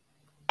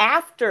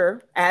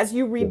as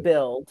you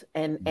rebuild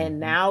and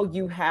now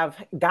you have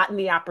gotten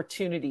the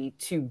opportunity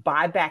to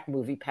buy back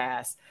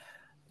MoviePass,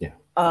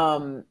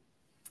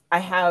 I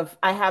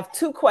have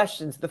two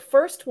questions. The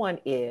first one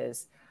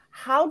is,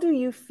 how do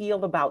you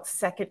feel about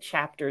second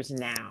chapters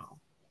now?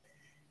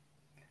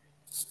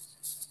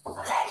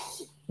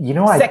 You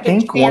know,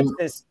 second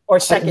chances.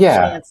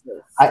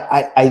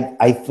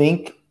 I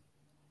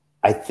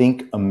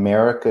think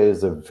America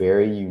is a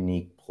very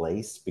unique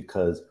place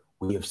because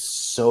we have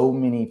so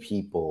many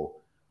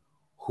people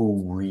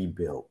who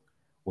rebuilt.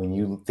 When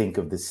you think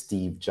of the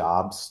Steve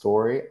Jobs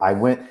story,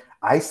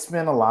 I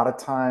spent a lot of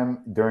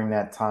time during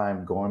that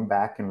time going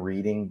back and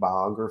reading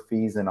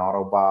biographies and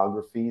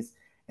autobiographies,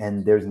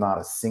 and there's not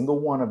a single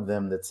one of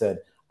them that said,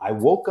 I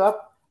woke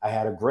up, I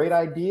had a great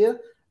idea,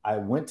 I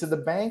went to the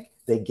bank,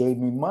 they gave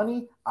me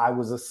money, I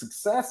was a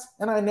success,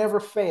 and I never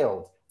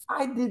failed.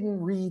 I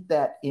didn't read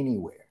that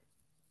anywhere.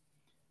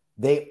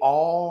 They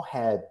all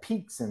had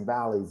peaks and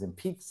valleys and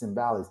peaks and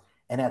valleys,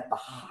 and at the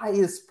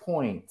highest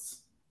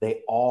points,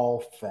 they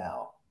all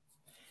fell.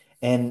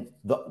 And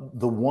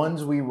the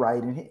ones we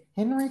write in,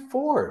 Henry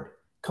Ford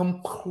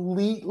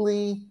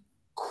completely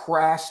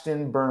crashed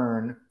and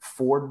burned.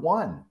 Ford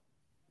won.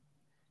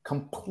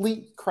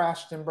 Complete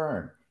crashed and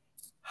burned.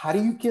 How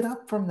do you get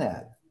up from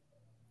that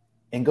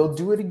and go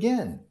do it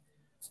again?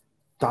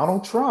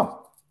 Donald Trump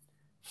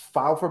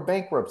filed for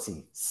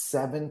bankruptcy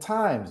 7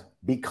 times,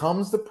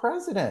 becomes the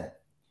president.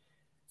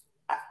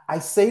 I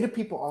say to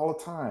people all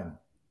the time,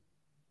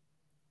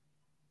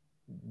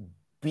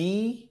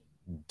 be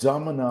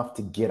dumb enough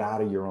to get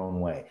out of your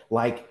own way.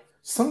 Like,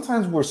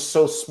 sometimes we're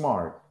so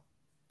smart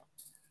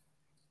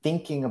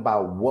thinking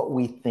about what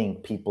we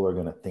think people are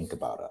going to think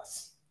about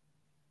us.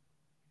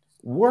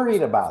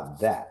 Worried about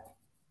that.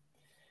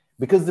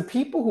 Because the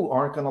people who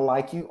aren't going to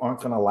like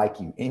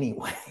you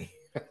anyway.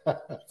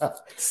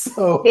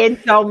 So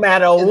it don't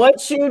matter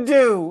what you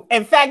do.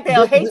 In fact,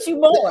 they'll hate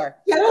you more.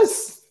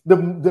 Yes. The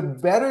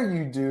better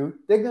you do,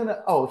 they're going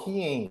to, oh,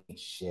 he ain't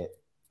shit.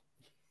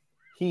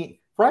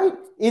 Right?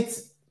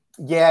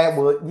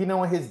 Well, you know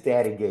what? His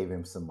daddy gave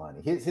him some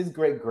money. His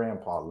great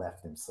grandpa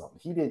left him something.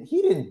 He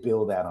didn't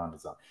build that on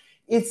his own.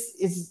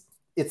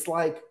 It's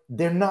like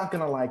they're not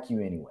gonna like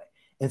you anyway.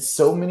 And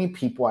so many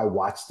people, I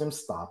watch them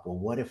stop. Well,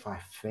 what if I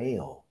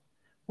fail?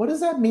 What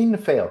does that mean to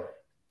fail?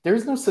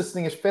 There's no such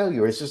thing as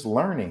failure. It's just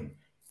learning.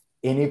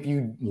 And if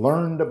you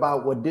learned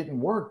about what didn't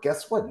work,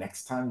 guess what?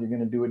 Next time you're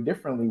gonna do it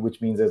differently,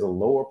 which means there's a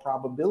lower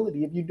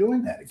probability of you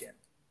doing that again.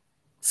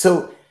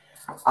 So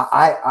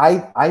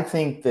I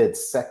think that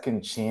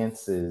second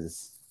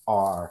chances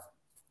are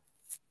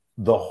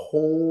the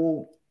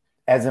whole,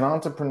 as an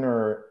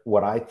entrepreneur,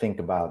 what I think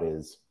about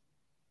is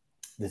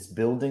this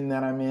building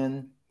that I'm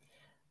in,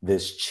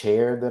 this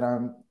chair that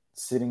I'm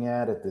sitting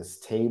at this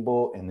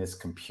table, and this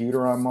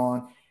computer I'm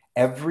on.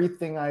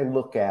 Everything I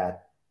look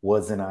at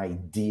was an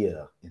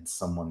idea in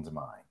someone's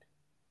mind.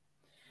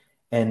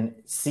 And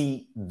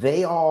see,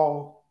 they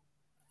all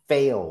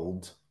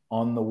failed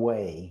on the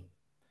way.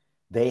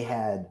 They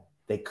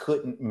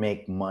couldn't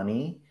make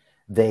money.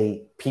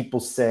 People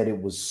said it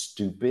was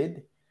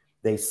stupid.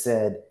 They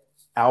said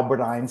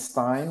Albert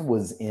Einstein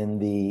was in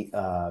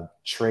the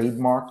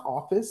trademark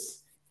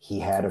office. He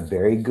had a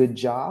very good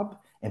job.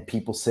 And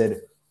people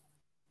said,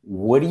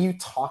 what are you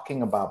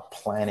talking about,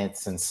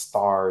 planets and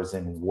stars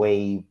and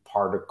wave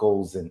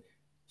particles? And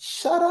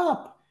shut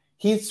up.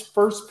 His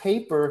first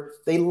paper,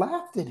 they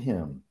laughed at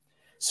him.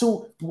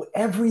 So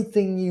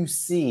everything you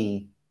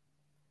see,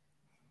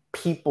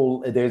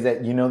 people, there's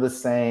that, you know, the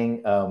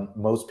saying,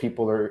 most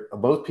people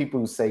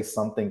who say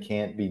something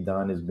can't be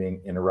done is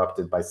being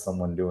interrupted by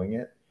someone doing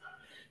it.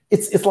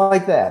 It's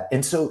like that.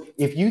 And so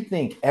if you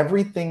think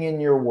everything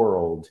in your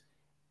world,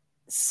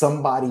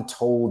 somebody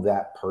told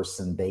that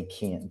person they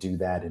can't do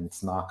that and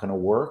it's not going to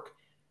work,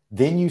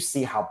 then you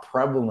see how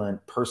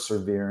prevalent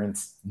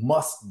perseverance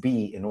must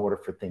be in order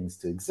for things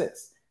to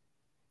exist,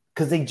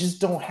 because they just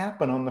don't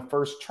happen on the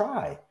first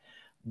try.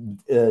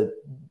 And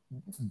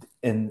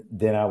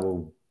then I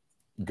will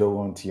go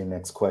on to your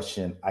next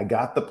question. I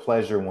got the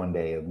pleasure one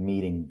day of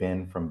meeting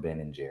Ben from Ben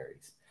and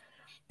Jerry's.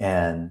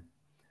 And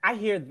I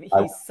hear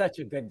he's such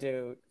a good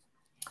dude.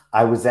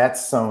 I was at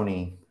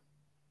Sony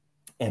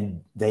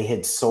and they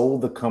had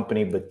sold the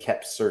company but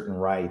kept certain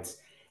rights.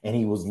 And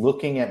he was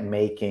looking at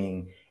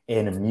making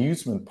an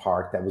amusement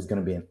park that was going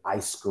to be an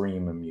ice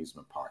cream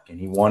amusement park. And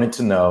he wanted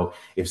to know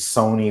if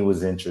Sony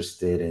was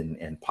interested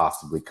in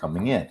possibly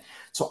coming in.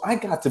 So I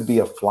got to be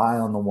a fly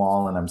on the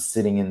wall, and I'm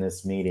sitting in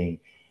this meeting.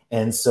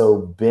 And so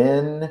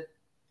Ben,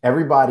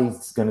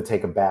 everybody's going to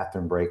take a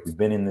bathroom break. We've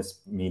been in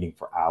this meeting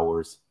for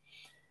hours.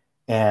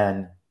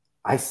 And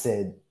I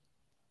said,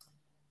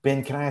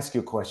 Ben, can I ask you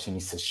a question? He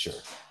says, sure.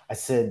 I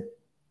said,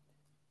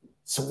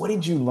 so what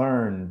did you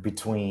learn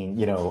between,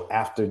 you know,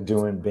 after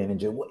doing Ben and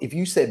Jerry? If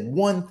you said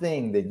one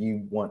thing that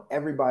you want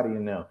everybody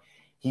to know,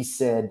 he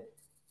said,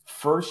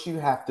 first you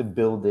have to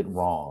build it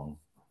wrong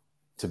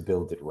to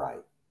build it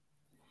right.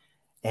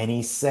 And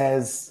he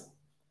says,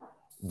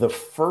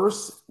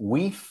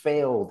 we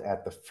failed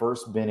at the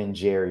first Ben and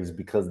Jerry's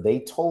because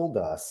they told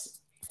us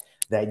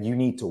that you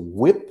need to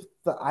whip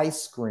the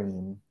ice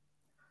cream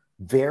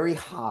very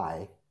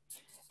high,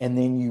 and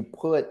then you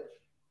put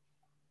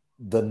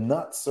the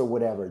nuts or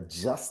whatever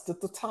just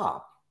at the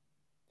top.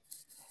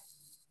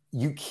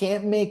 You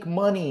can't make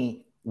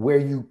money where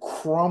you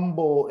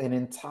crumble an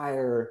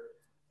entire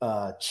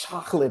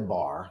chocolate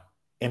bar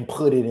and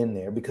put it in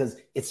there, because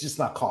it's just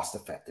not cost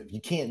effective.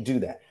 You can't do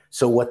that.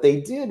 So what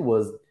they did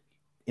was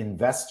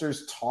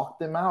investors talked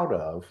them out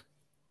of,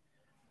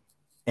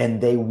 and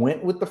they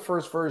went with the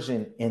first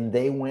version and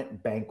they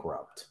went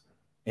bankrupt.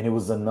 And it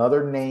was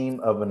another name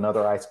of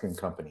another ice cream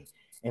company.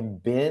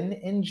 And Ben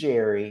and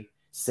Jerry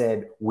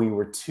said, we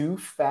were two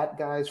fat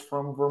guys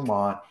from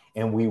Vermont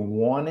and we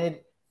wanted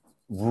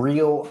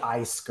real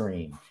ice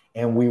cream.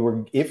 And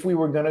if we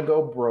were going to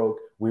go broke,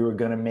 we were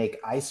going to make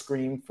ice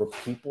cream for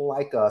people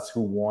like us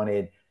who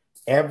wanted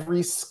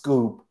every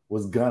scoop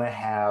was going to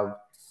have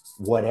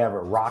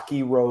whatever,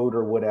 Rocky Road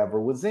or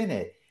whatever was in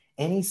it.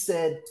 And he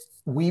said,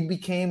 we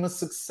became a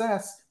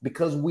success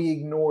because we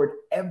ignored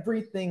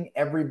everything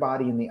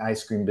everybody in the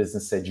ice cream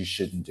business said you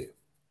shouldn't do.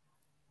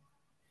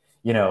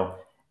 You know,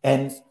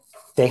 and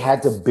they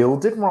had to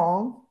build it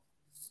wrong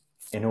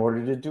in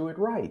order to do it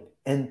right.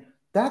 And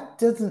that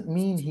doesn't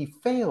mean he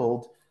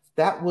failed.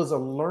 That was a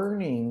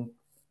learning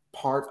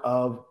part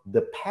of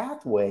the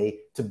pathway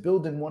to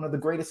building one of the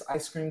greatest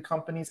ice cream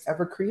companies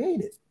ever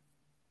created.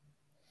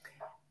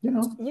 You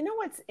know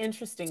what's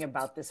interesting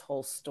about this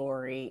whole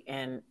story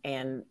and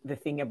the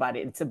thing about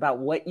it, it's about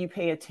what you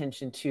pay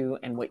attention to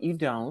and what you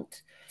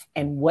don't,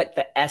 and what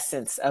the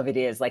essence of it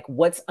is, like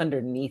what's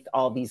underneath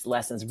all these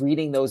lessons,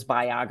 reading those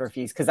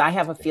biographies, because I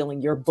have a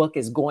feeling your book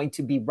is going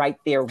to be right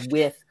there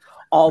with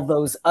all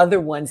those other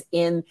ones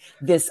in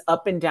this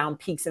up and down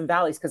peaks and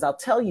valleys. Because I'll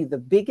tell you, the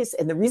biggest,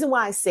 and the reason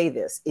why I say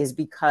this is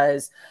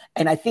because,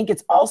 and I think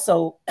it's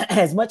also,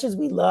 as much as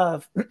we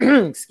love,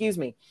 excuse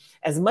me,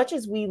 as much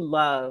as we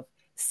love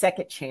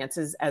second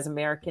chances as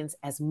Americans,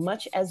 as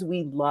much as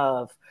we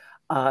love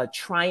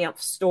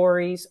triumph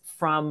stories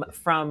from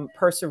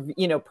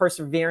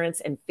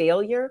perseverance and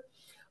failure,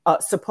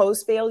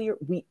 supposed failure,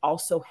 we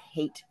we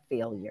hate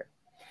failure.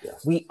 Yeah.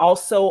 We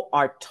also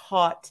are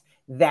taught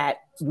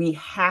that we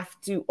have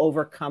to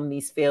overcome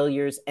these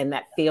failures and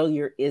that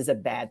failure is a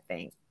bad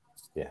thing.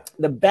 Yeah.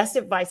 The best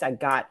advice I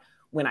got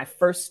when I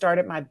first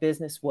started my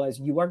business was,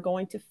 you are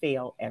going to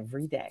fail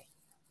every day.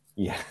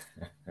 Yeah.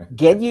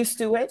 Get used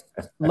to it.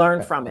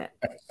 Learn from it.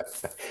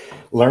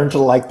 Learn to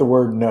like the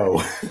word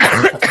no.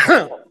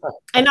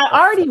 And I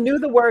already knew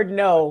the word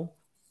no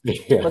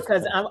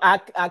because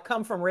I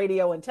come from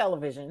radio and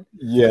television.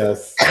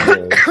 Yes.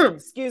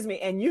 Excuse me.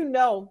 And you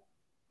know,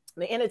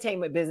 the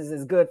entertainment business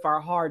is good for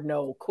a hard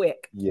no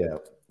quick. Yeah.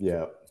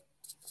 Yeah.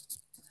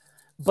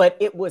 But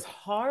it was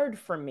hard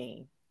for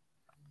me.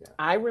 Yeah.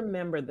 I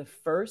remember the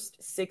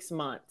first 6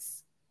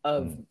 months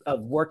of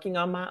working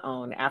on my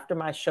own after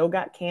my show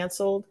got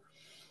canceled.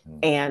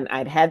 And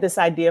I'd had this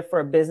idea for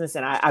a business,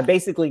 and I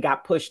basically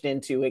got pushed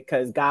into it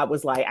because God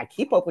was like, I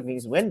keep opening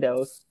these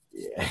windows.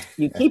 Yeah.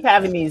 You keep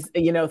having these,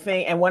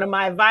 thing. And one of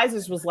my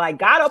advisors was like,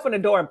 God opened the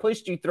door and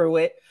pushed you through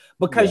it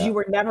because you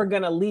were never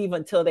going to leave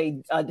until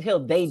they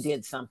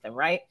did something.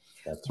 Right.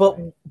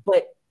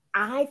 But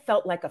I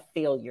felt like a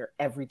failure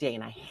every day,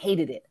 and I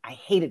hated it. I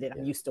hated it.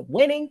 I'm used to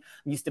winning.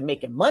 I'm used to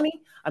making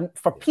money.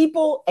 For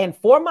people and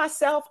for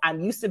myself, I'm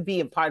used to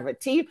being part of a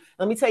team.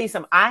 Let me tell you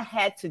something. I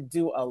had to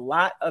do a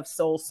lot of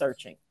soul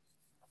searching.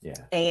 Yeah.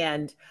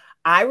 And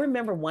I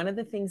remember one of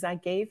the things I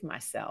gave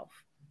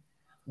myself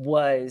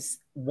was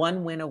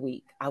 1 win a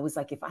week. I was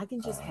like, if I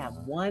can just have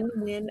 1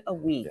 win a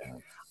week,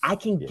 I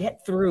can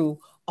get through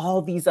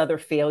all these other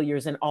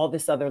failures and all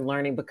this other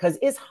learning, because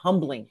it's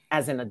humbling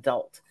as an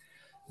adult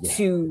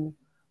to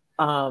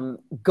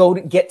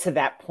get to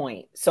that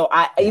point. So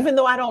even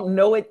though I don't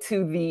know it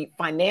to the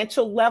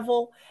financial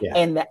level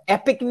and the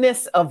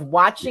epicness of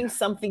watching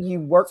something you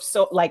work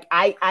so, like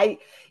I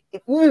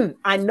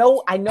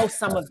know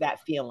some of that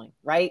feeling,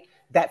 right?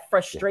 That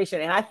frustration.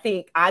 And I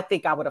think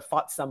I would have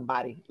fought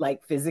somebody,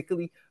 like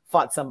physically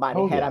fought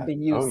somebody had I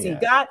been used. See,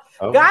 God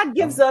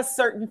gives us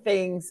certain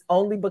things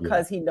only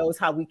because he knows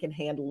how we can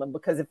handle them.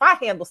 Because if I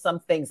handle some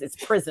things, it's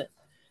prison.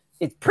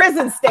 It's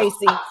prison,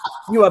 Stacy.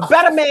 You're a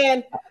better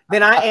man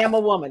than I am a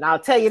woman. I'll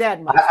tell you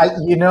that much.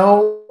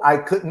 I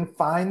couldn't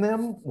find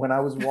them when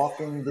I was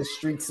walking the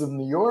streets of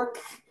New York.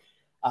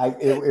 That's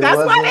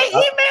why they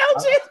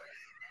emailed you.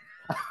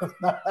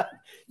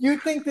 You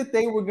think that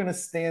they were going to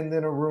stand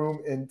in a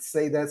room and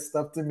say that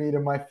stuff to me to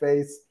my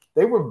face?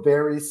 They were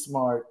very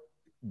smart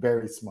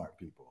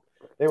people.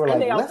 They were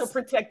and they also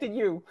protected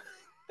you.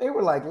 They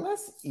were like,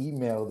 let's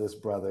email this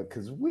brother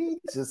because we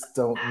just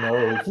don't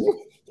know.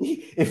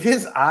 If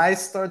his eye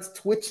starts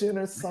twitching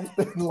or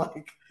something,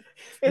 like,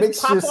 make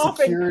sure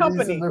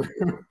security's in the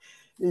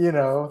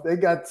room. They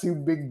got 2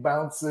 big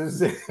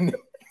bouncers, and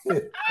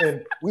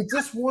we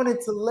just wanted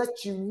to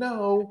let you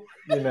know,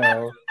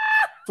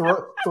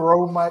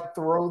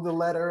 throw the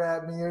letter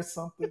at me or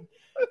something.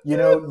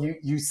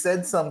 You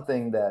said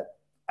something that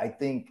I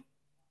think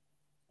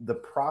the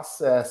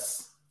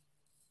process.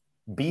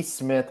 B.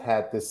 Smith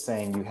had this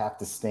saying, you have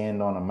to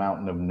stand on a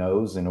mountain of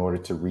no's in order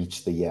to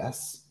reach the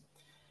yes.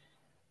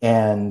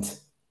 And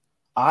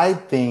I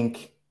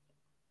think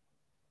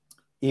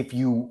if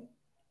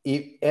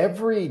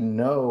every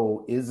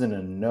no isn't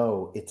a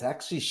no, it's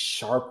actually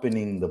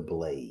sharpening the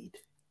blade.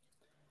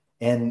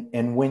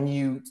 And when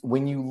you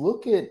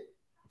look at,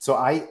 so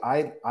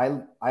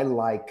I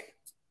like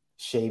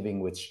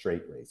shaving with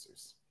straight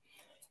razors.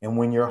 And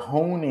when you're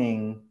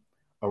honing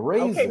a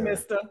razor, okay,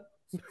 mister.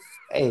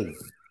 Hey,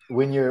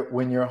 when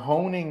you're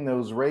honing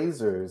those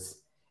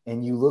razors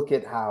and you look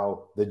at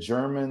how the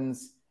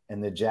Germans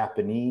and the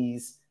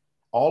Japanese,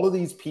 all of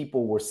these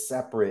people were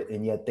separate,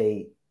 and yet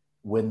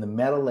when the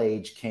metal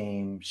age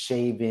came,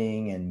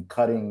 shaving and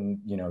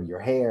cutting, your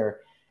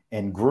hair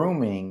and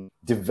grooming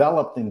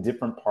developed in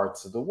different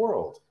parts of the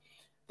world.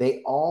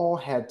 They all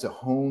had to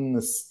hone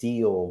the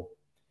steel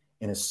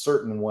in a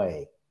certain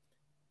way.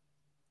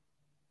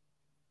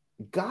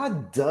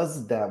 God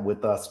does that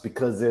with us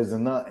because there's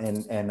enough,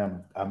 and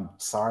I'm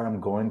sorry I'm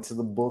going to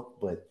the book,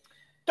 but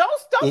don't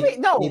apologize.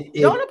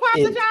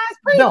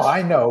 Preach. No,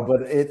 I know,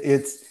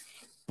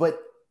 but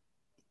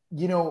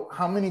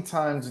how many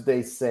times do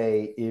they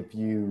say if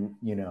you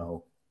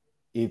will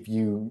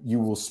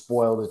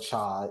spoil the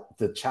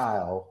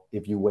child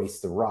if you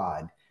waste the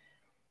rod?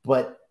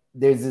 But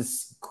there's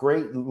this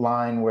great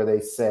line where they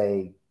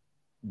say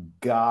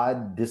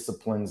God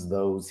disciplines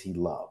those he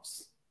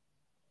loves.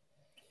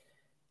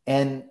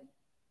 And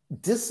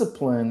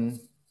discipline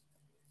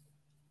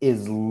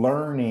is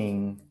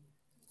learning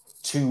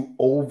to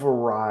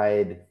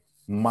override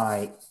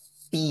my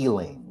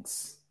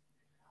feelings,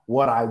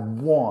 what I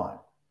want,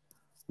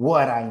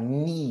 what I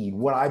need,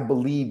 what I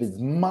believe is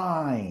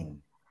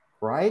mine,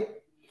 right?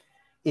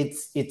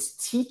 It's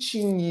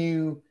teaching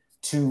you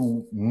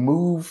to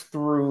move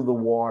through the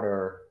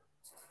water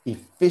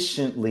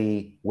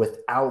efficiently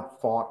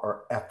without thought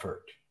or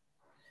effort.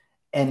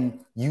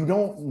 And you're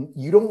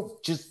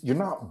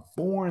not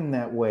born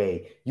that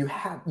way.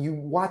 You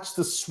watch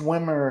the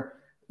swimmer,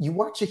 you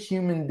watch a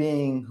human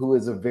being who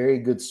is a very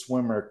good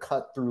swimmer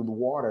cut through the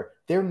water.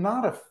 They're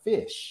not a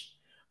fish,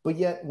 but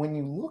yet when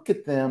you look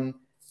at them,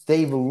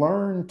 they've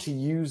learned to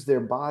use their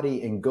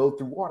body and go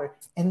through water.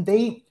 And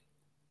they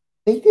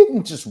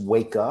didn't just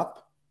wake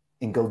up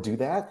and go do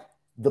that.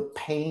 The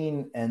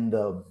pain and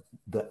the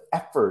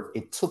effort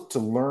it took to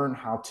learn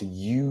how to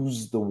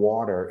use the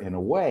water in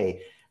a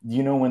way.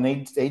 When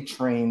they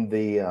train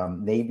the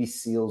Navy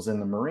SEALs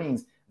and the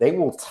Marines, they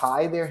will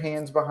tie their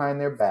hands behind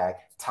their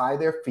back, tie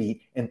their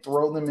feet, and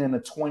throw them in a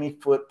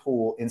 20-foot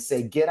pool and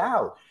say, get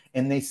out.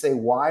 And they say,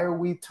 why are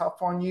we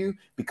tough on you?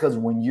 Because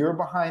when you're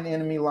behind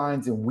enemy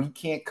lines and we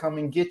can't come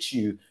and get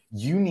you,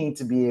 you need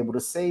to be able to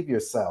save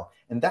yourself.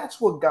 And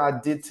that's what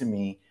God did to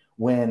me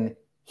when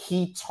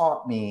he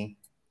taught me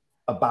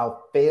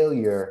about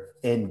failure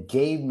and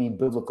gave me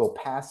biblical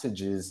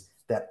passages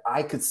that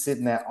I could sit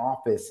in that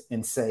office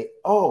and say,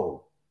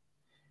 oh,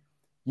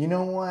 you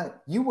know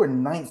what? You were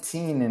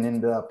 19 and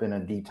ended up in a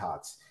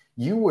detox.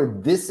 You were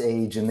this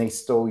age and they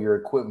stole your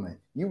equipment.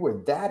 You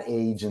were that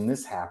age and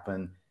this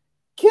happened.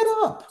 Get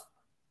up.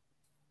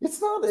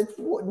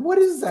 What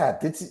is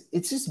that?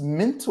 It's just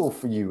mental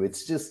for you.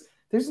 It's just,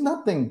 there's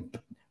nothing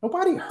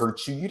Nobody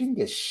hurt you. You didn't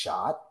get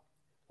shot.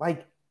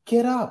 Like,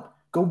 get up,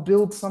 go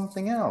build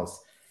something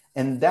else.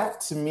 And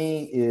that to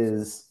me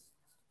is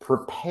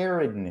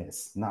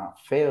preparedness, not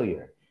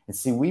failure. And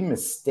see, we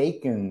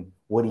mistaken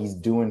what he's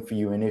doing for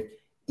you. And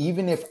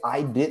even if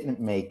I didn't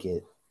make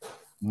it,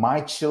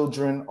 my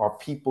children or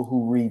people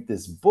who read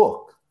this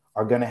book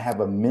are going to have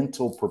a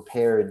mental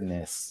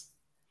preparedness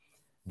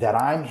that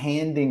I'm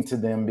handing to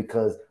them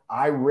because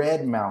I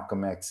read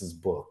Malcolm X's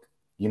book.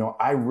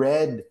 I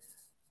read,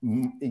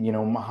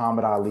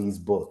 Muhammad Ali's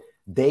book.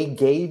 They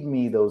gave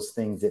me those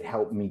things that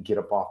helped me get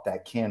up off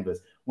that canvas.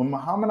 When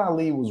Muhammad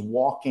Ali was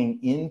walking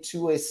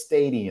into a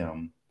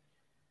stadium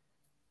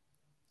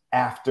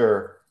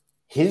after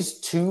his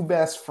two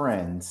best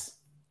friends,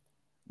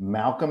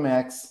 Malcolm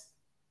X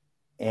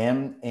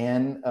and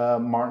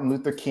Martin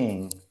Luther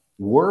King,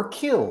 were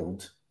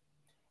killed,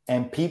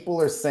 and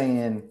people are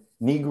saying,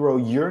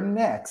 Negro, you're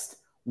next.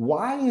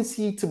 Why is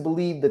he to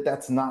believe that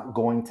that's not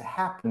going to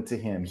happen to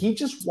him? He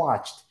just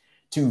watched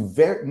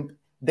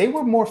they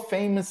were more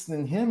famous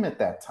than him at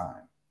that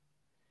time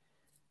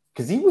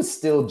because he was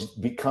still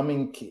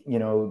becoming,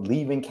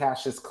 leaving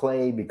Cassius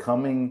Clay,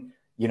 becoming,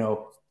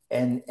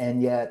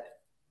 and yet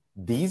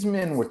these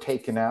men were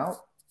taken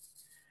out.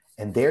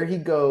 And there he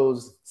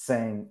goes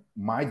saying,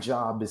 my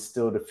job is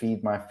still to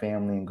feed my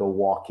family and go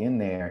walk in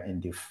there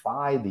and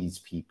defy these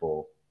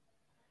people.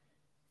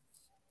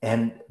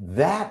 And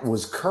that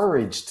was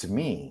courage to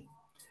me.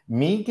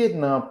 Me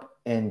getting up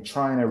and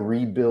trying to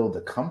rebuild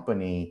a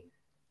company,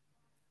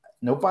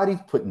 nobody's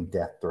putting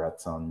death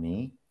threats on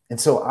me. And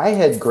so I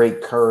had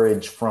great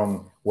courage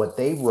from what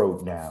they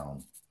wrote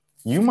down.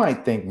 You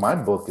might think my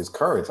book is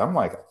courage. I'm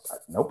like,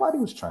 nobody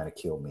was trying to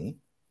kill me.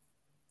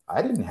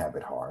 I didn't have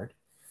it hard.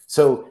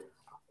 So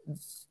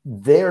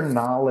their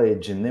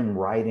knowledge and them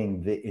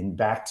writing, and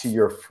back to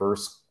your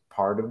first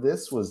part of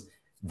this, was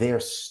their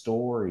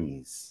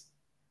stories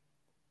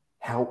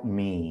helped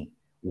me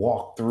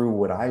walk through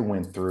what I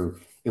went through.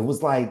 It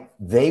was like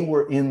they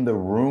were in the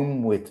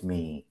room with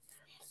me.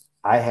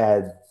 I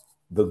had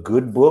the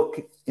good book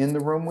in the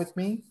room with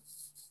me.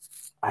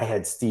 I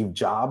had Steve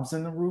Jobs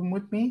in the room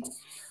with me.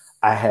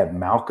 I had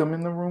Malcolm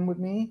in the room with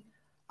me.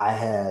 I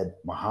had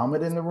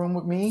Muhammad in the room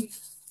with me.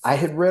 I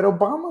had read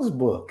Obama's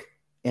book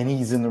and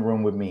he's in the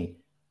room with me.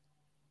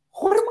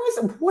 What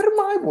am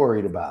I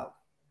worried about?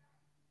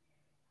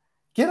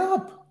 Get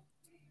up.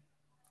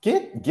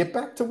 Get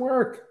back to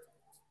work.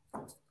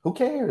 Who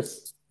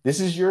cares? This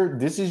is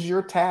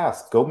your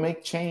task. Go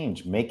make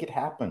change. Make it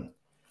happen.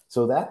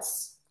 So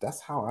that's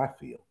how I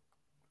feel.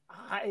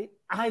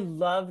 I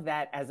love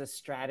that as a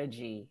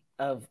strategy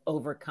of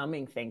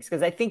overcoming things,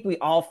 because I think we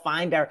all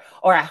I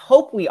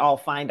hope we all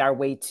find our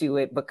way to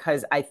it,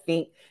 because I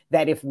think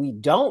that if we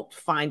don't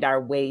find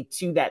our way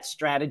to that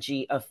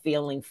strategy of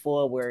failing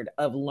forward,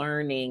 of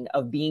learning,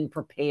 of being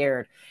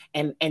prepared,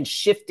 and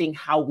shifting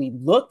how we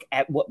look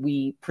at what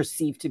we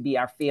perceive to be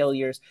our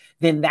failures,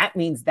 then that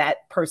means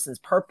that person's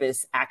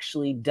purpose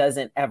actually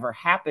doesn't ever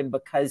happen,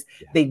 because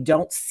they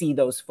don't see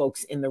those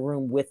folks in the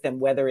room with them,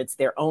 whether it's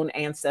their own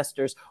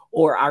ancestors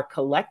or our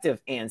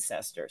collective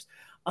ancestors.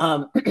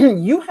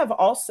 You have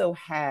also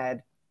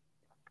had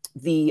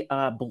the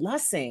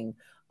blessing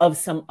of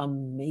some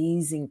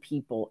amazing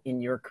people in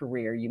your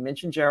career. You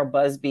mentioned Gerald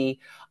Busby,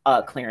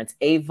 Clarence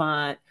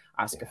Avant,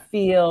 Oscar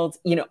Fields,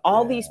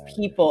 all these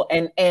people.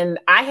 And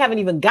I haven't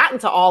even gotten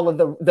to all of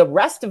the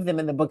rest of them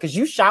in the book, because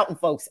you shouting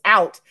folks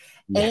out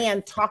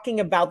and talking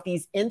about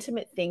these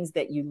intimate things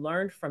that you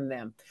learned from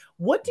them.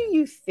 What do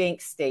you think,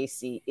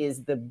 Stacy,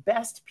 is the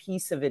best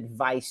piece of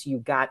advice you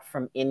got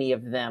from any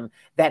of them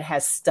that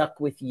has stuck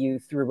with you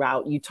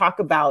throughout? You talk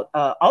about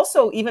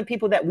also even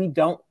people that we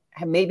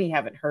maybe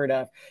haven't heard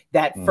of.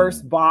 That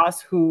first boss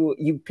who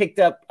you picked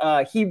up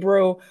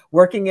Hebrew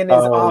working in his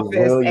office,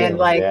 William.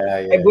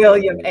 And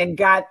William,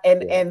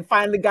 and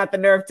finally got the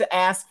nerve to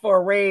ask for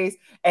a raise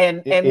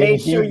and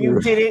made sure you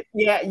did it.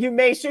 Yeah, you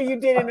made sure you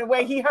did it in a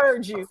way he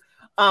heard you.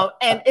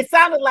 And it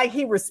sounded like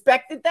he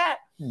respected that.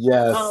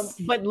 Yes.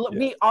 But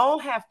we all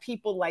have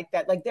people like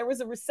that. Like, there was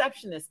a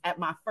receptionist at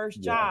my first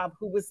job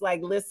who was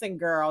like, listen,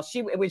 girl,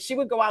 when she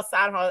would go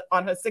outside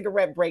on her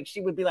cigarette break,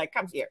 she would be like,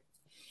 come here.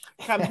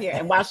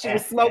 And while she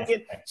was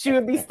smoking, she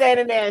would be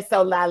standing there. And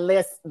so, now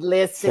listen.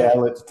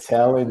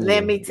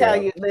 Let me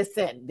tell you,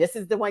 listen, this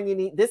is the one you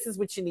need. This is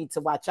what you need to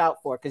watch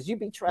out for, because you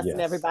be trusting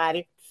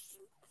everybody.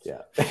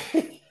 Yeah.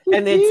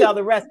 And then tell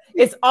the rest.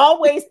 It's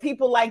always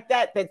people like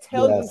that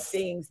tell you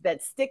things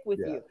that stick with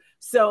you.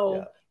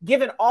 So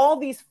given all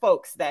these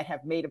folks that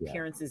have made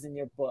appearances in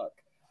your book,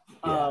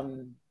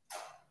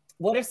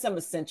 what are some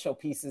essential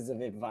pieces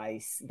of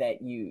advice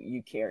that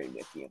you carry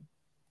with you?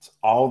 It's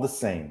all the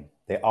same.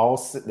 They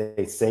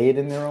say it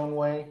in their own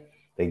way.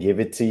 They give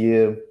it to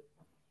you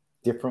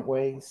different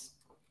ways.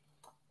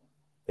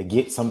 They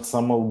get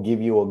some will give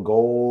you a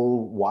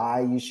goal, why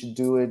you should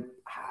do it,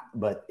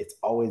 but it's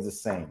always the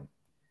same.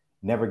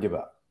 Never give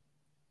up.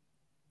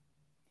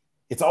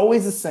 It's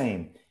always the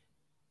same.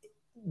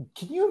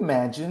 Can you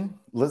imagine?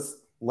 You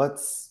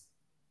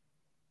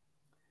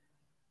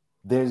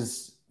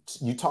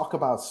talk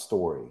about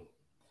story,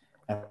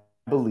 And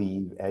I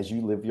believe as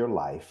you live your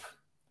life,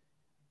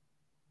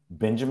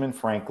 Benjamin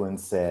Franklin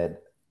said,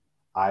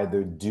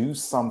 either do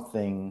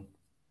something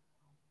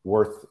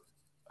worth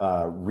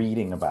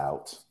reading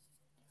about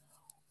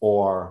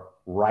or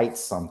write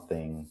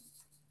something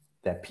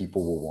that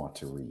people will want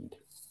to read.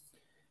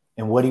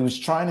 And what he was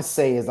trying to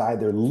say is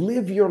either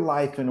live your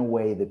life in a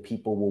way that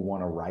people will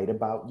want to write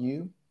about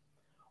you,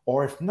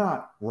 or if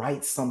not,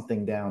 write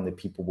something down that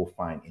people will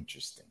find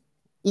interesting.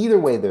 Either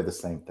way, they're the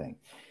same thing.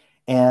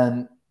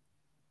 And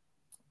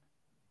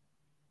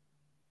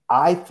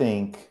I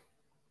think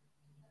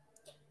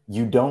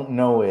you don't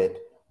know it,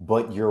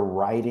 but you're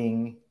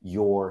writing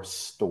your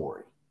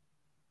story.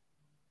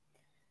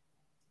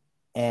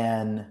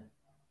 And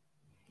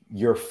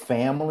your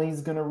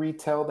family's going to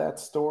retell that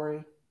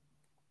story.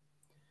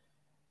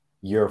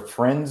 Your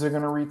friends are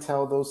going to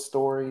retell those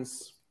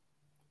stories.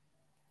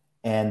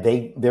 And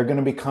they're going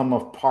to become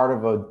a part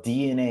of a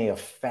DNA, a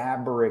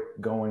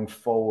fabric going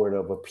forward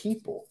of a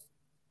people.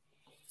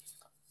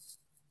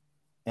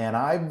 And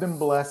I've been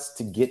blessed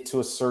to get to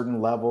a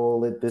certain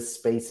level at this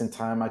space and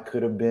time. I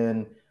could have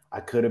been a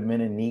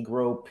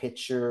Negro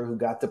pitcher who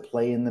got to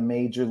play in the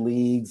major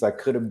leagues. I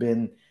could have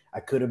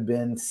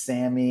been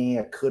Sammy.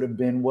 I could have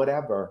been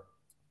whatever.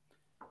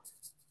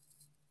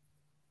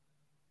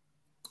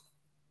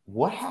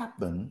 What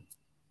happened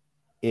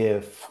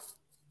if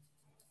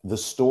the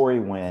story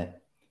went,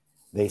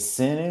 they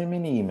sent him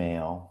an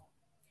email,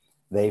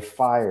 they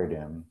fired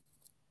him,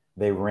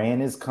 they ran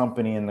his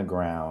company in the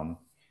ground,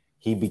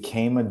 he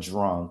became a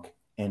drunk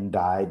and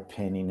died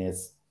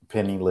penniless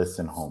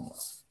and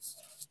homeless?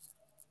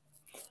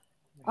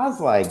 I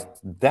was like,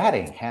 that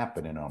ain't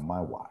happening on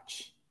my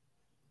watch.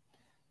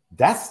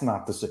 That's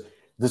not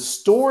the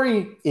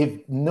story.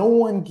 If no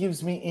one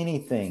gives me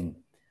anything,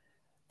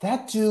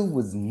 that dude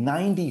was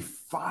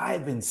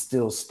 95 and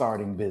still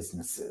starting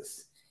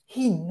businesses.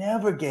 He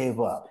never gave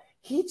up.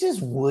 He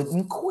just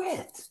wouldn't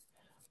quit.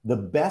 The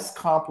best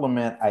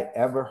compliment I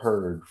ever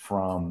heard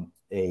from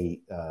a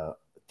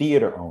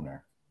theater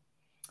owner,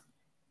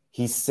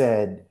 he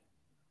said,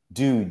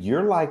 dude,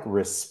 you're like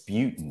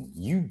Rasputin.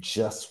 You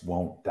just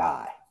won't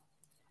die.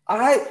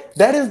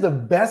 That is the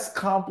best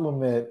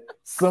compliment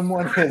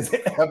someone has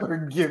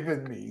ever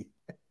given me.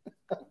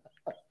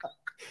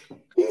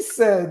 He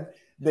said,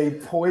 they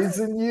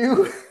poison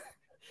you,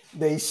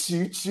 they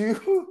shoot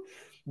you,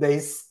 they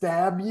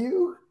stab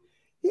you.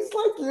 He's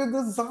like, you're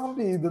the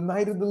zombie, the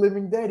Night of the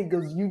Living Dead. He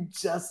goes, you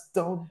just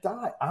don't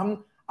die.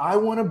 I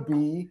want to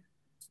be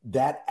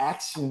that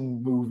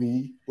action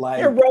movie. Like,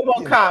 you're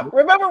RoboCop.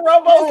 Remember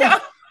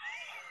RoboCop?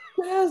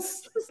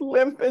 Yes. Just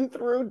limping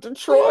through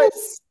Detroit.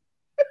 Yes.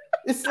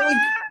 It's like,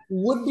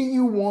 what do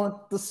you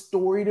want the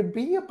story to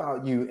be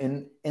about you?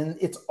 And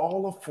it's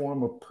all a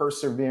form of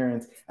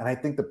perseverance. And I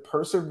think the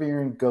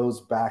perseverance goes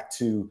back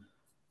to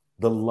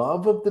the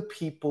love of the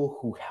people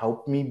who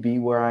helped me be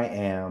where I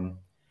am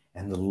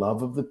and the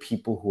love of the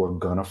people who are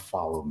going to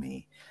follow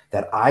me,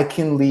 that I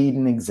can lead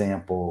an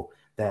example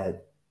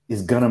that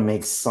is going to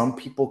make some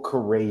people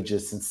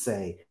courageous and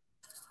say,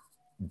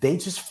 they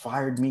just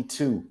fired me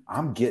too.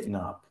 I'm getting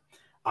up.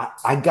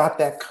 I got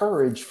that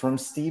courage from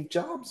Steve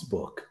Jobs'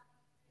 book.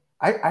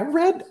 I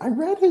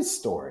read his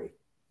story,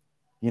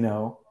 you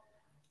know,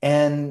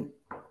 and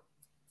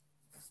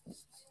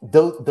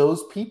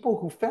those people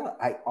who fell,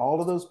 all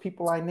of those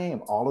people I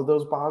named, all of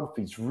those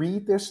biographies,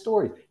 read their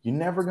stories. You're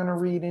never going to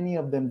read any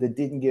of them that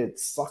didn't get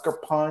sucker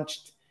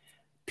punched.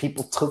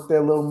 People took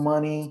their little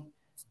money,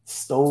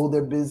 stole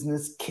their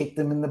business, kicked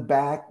them in the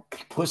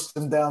back, pushed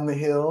them down the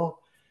hill.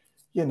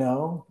 You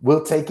know,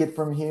 we'll take it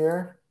from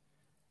here.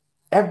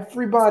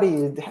 Everybody,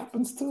 it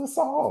happens to us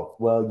all.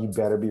 Well, you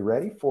better be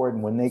ready for it.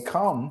 And when they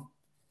come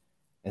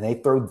and they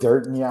throw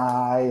dirt in your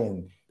eye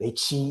and they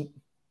cheat,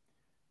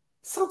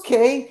 it's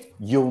okay.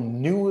 You'll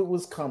knew it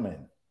was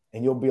coming.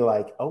 And you'll be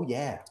like, oh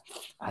yeah,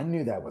 I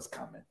knew that was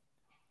coming.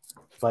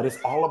 But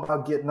it's all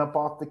about getting up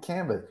off the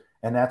canvas.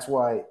 And that's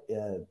why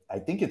I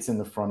think it's in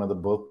the front of the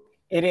book.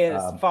 It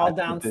is. Fall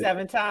down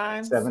 7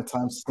 times. 7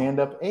 times, stand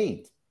up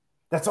 8.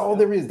 That's all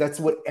there is. That's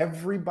what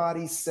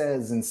everybody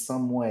says in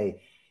some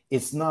way.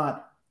 It's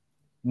not,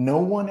 no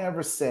one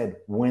ever said,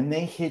 when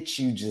they hit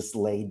you, just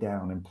lay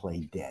down and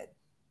play dead.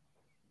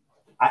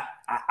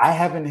 I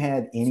haven't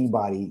had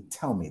anybody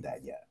tell me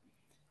that yet.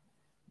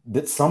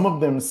 That some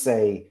of them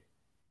say,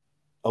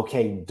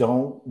 okay,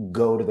 don't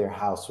go to their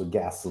house with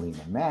gasoline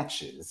and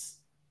matches,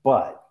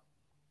 but,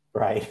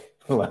 right?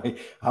 Like,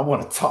 I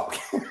want to talk.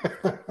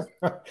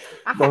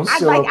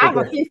 I have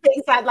a few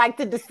things I'd like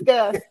to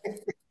discuss.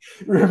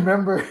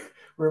 Remember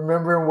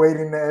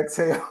Waiting to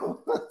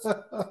Exhale?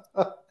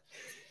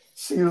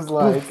 She was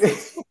like,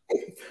 it's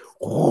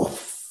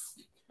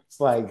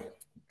like,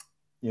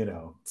 you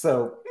know,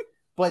 so,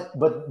 but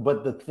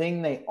the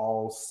thing they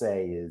all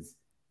say is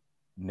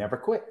never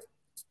quit.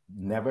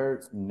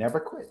 Never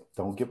quit.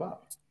 Don't give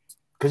up.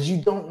 Because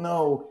you don't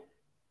know,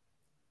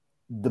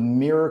 the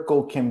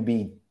miracle can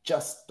be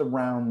just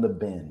around the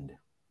bend.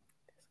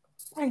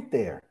 Right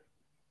there.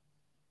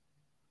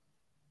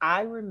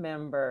 I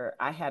remember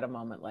I had a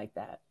moment like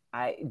that.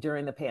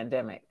 during the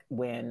pandemic,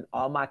 when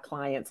all my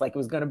clients, like, it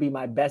was going to be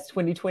my best,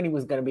 2020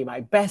 was going to be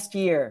my best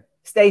year.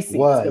 Stacy, it's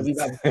going to be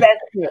my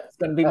best year. It's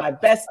going to be my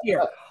best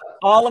year.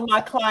 All of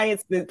my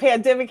clients, the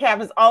pandemic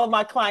happens, all of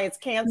my clients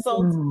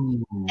canceled.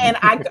 And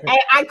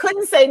I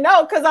couldn't say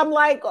no, because I'm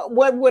like,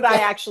 what would I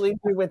actually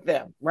do with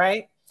them,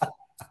 right?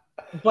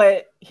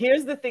 But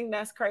here's the thing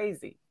that's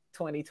crazy.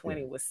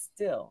 2020 was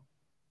still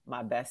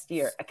my best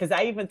year, because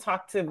I even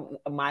talked to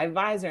my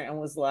advisor and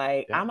was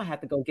like, I'm gonna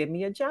have to go get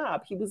me a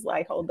job. He was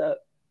like, hold up,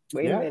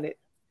 wait a minute.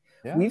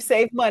 We've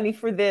saved money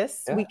for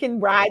this. We can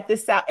ride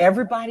this out.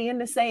 Everybody in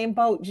the same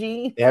boat,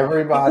 Jeanne.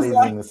 Everybody's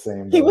in the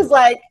same boat. He was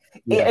like,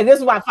 and this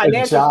is my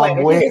financial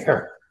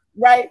planner.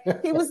 Right.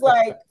 He was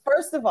like,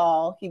 first of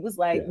all, he was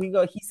like,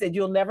 he said,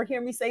 you'll never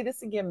hear me say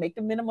this again. Make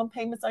the minimum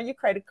payments on your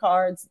credit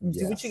cards.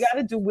 Do what you got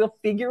to do. We'll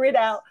figure it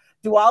out.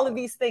 Do all of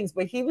these things.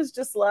 But he was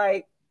just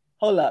like,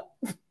 hold up.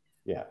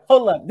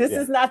 Hold up. This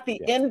is not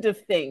the end of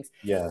things.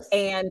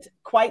 And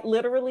quite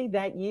literally,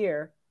 that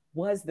year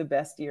was the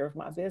best year of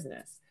my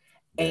business.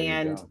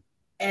 And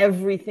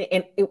everything.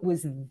 And it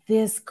was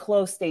this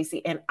close,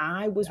 Stacy. And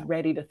I was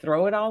ready to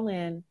throw it all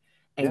in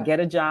and get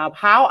a job.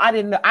 How? I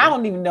didn't know. I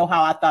don't even know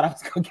how I thought I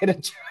was going to get a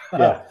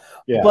job.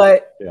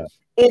 But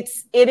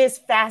it is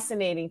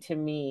fascinating to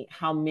me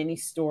how many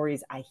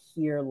stories I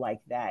hear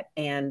like that.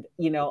 And,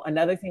 you know,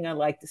 another thing I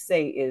like to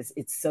say is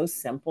it's so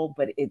simple,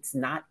 but it's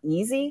not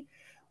easy.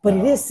 But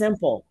it is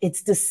simple.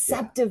 It's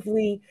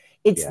deceptively,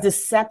 it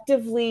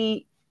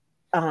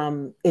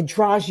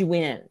draws you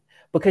in,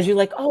 because you're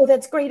like, oh,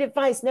 that's great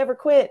advice, never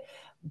quit.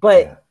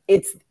 But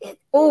it's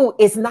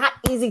not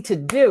easy to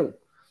do.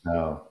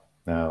 No.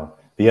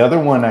 The other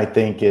one, I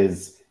think,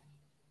 is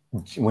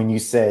when you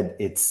said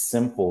it's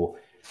simple,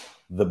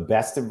 the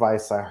best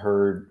advice I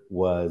heard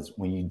was,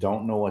 when you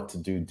don't know what to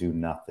do, do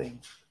nothing.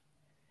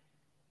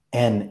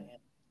 And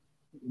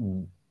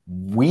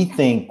we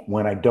think,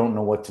 when I don't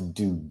know what to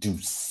do, do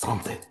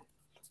something.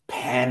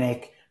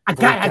 Panic. I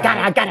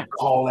got it.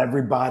 Call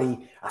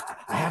everybody.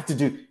 I have to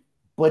do.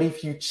 But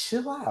if you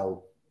chill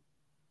out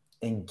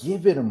and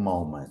give it a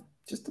moment,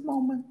 just a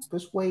moment,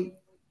 just wait.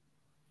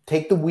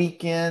 Take the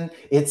weekend.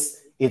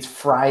 It's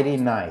Friday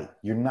night.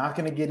 You're not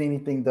going to get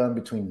anything done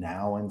between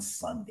now and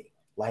Sunday.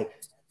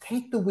 Like,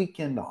 take the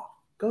weekend off.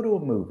 Go to a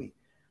movie.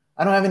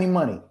 I don't have any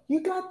money.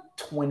 You got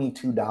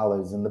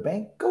 $22 in the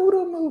bank. Go to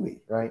a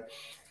movie, right?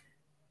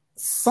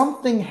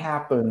 Something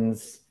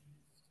happens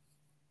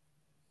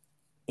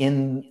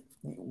in,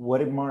 what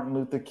did Martin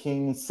Luther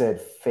King said?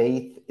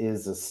 Faith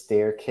is a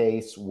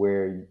staircase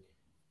where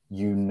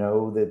you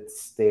know that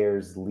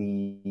stairs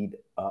lead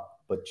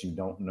up, but you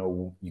don't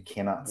know, you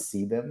cannot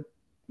see them.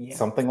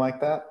 Something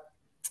like that.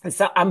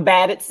 So I'm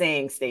bad at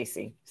saying,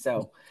 Stacy.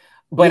 So,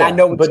 but I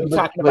know what you're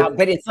talking about.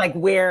 But it's like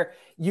where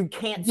you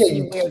can't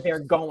see where they're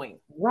going.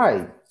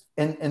 Right.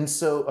 And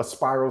so a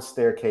spiral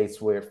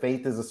staircase, where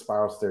faith is a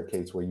spiral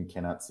staircase where you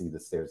cannot see the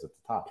stairs at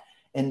the top.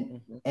 And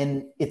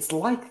it's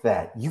like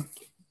that. You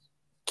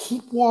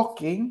keep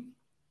walking.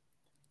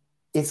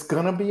 It's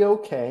gonna be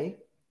okay.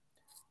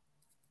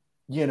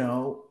 You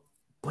know,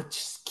 but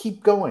just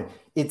keep going.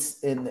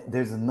 And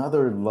there's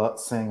another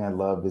saying I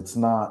love. It's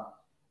not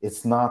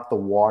the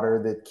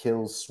water that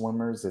kills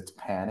swimmers, it's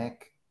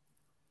panic.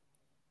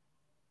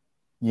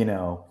 You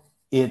know,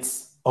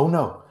 it's, oh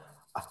no,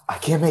 I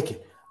can't make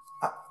it.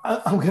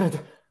 I'm going to,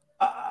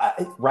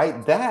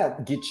 right?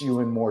 That gets you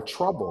in more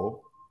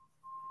trouble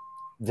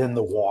than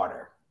the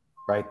water,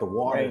 right? The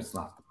water is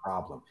not the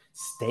problem.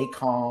 Stay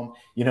calm.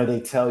 You know, they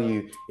tell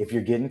you, if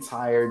you're getting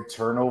tired,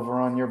 turn over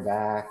on your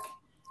back,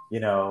 you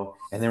know,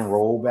 and then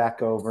roll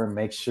back over and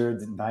make sure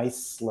the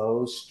nice,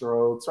 slow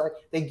strokes, right?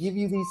 They give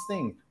you these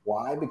things.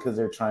 Why? Because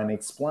they're trying to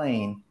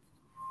explain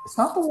it's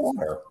not the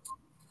water.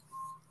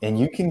 And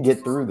you can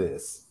get through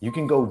this. You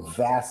can go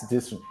vast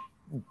distance.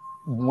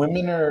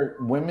 Women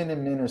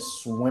and men are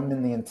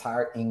swimming the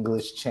entire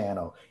English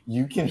Channel.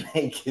 You can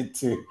make it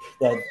to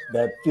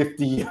that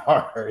 50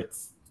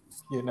 yards,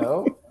 you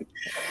know?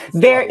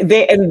 There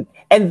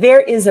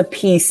is a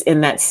peace in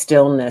that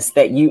stillness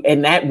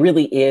and that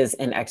really is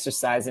an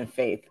exercise in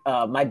faith.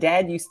 My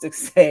dad used to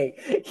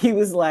say, he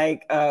was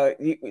like,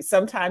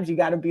 sometimes you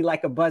got to be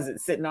like a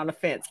buzzard sitting on a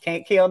fence,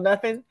 can't kill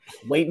nothing,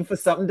 waiting for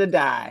something to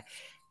die.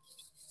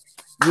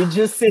 You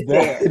just sit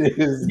there.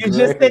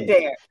 Just sit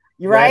there.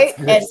 Right.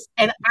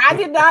 And I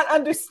did not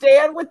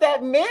understand what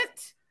that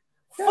meant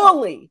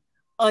fully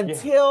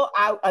until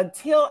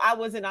I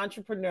was an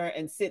entrepreneur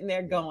and sitting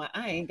there going,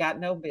 I ain't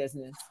got no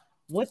business.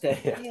 What the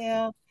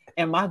hell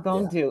am I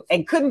going to do?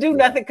 And couldn't do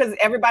nothing because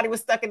everybody was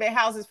stuck in their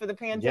houses for the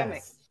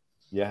pandemic.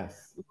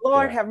 Yes.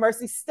 Lord have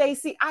mercy.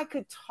 Stacy, I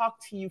could talk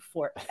to you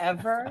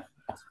forever.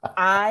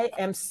 I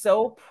am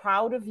so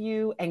proud of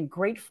you and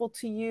grateful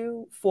to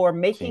you for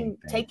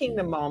taking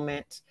the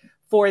moment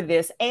for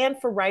this and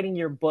for writing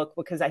your book,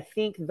 because I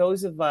think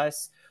those of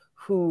us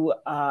who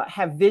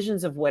have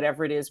visions of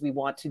whatever it is we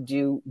want to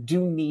do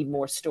need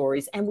more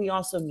stories. And we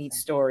also need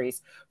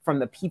stories from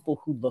the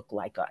people who look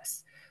like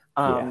us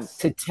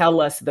to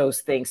tell us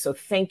those things. So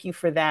thank you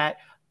for that.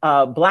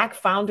 Black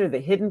Founder, The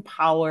Hidden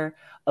Power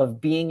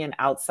of Being an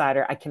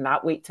Outsider. I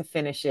cannot wait to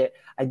finish it.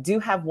 I do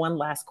have one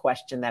last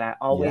question that I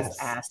always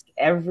ask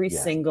every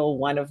single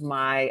one of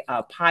my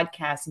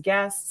podcast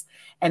guests.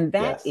 And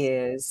that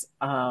is,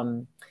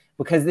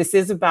 because this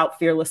is about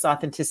fearless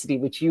authenticity,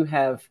 which you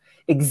have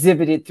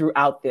exhibited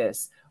throughout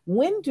this.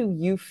 When do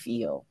you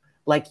feel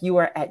like you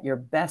are at your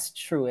best,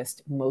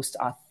 truest, most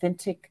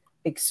authentic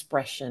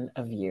expression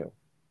of you?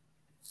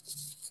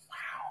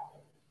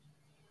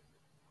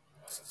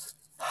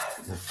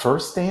 The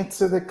first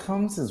answer that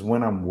comes is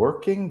when I'm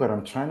working, but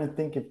I'm trying to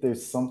think if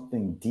there's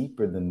something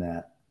deeper than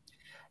that.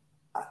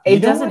 It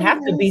doesn't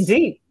have to be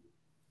deep.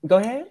 Go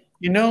ahead.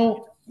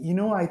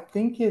 I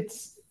think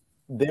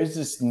there's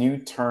this new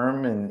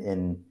term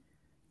in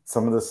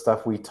some of the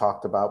stuff we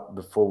talked about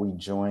before we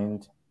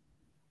joined,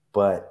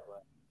 but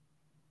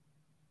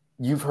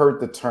you've heard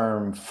the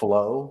term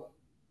flow.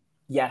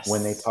 Yes.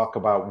 When they talk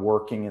about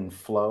working in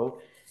flow,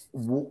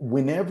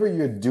 whenever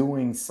you're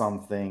doing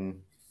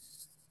something,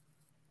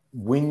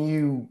 when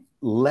you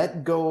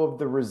let go of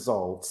the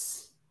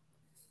results,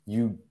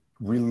 you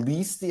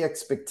release the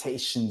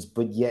expectations,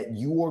 but yet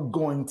you are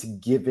going to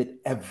give it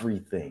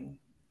everything.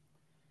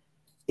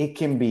 It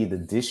can be the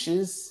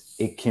dishes,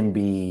 it can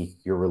be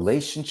your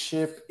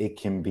relationship, it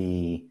can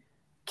be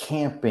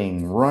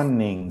camping,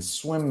 running,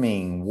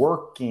 swimming,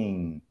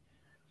 working.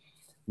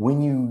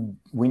 When you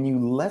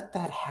let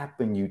that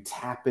happen, you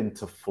tap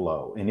into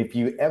flow. And if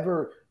you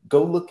ever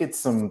go look at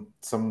some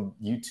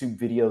YouTube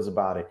videos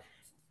about it,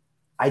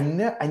 I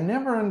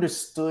never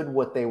understood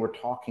what they were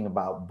talking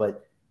about,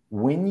 but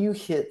when you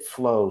hit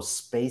flow,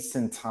 space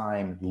and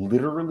time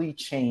literally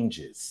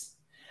changes.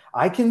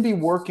 I can be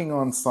working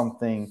on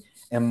something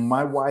and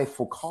my wife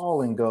will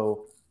call and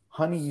go,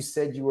 honey, you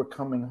said you were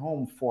coming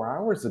home 4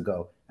 hours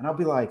ago. And I'll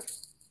be like,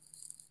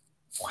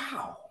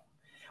 wow.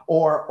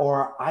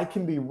 Or I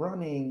can be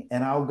running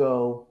and I'll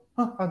go,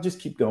 I'll just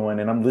keep going.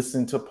 And I'm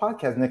listening to a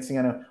podcast. Next thing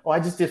I know, I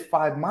just did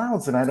 5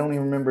 miles and I don't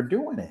even remember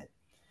doing it.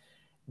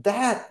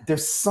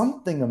 There's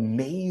something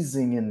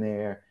amazing in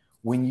there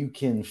when you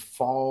can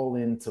fall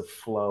into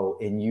flow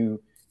and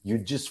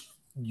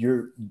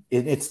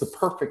it's the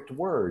perfect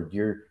word.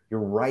 You're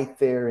right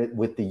there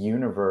with the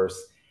universe.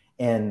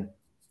 And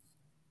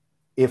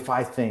if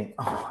I think,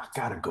 I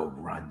gotta go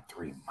run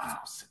 3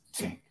 miles,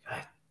 damn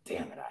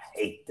it, I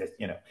hate this,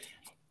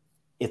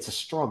 it's a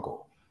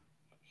struggle.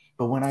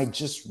 But when I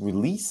just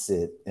release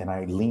it and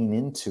I lean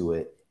into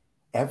it,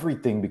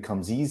 everything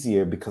becomes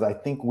easier, because I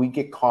think we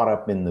get caught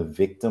up in the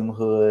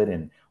victimhood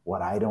and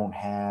what I don't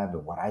have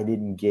and what I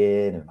didn't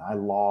get and I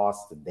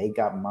lost and they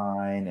got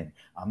mine and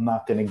I'm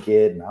not going to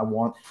get, and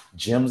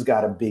Jim's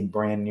got a big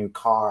brand new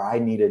car. I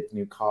need a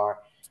new car.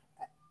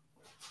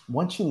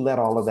 Once you let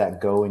all of that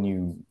go and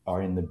you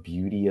are in the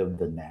beauty of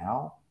the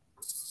now,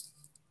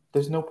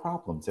 there's no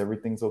problems.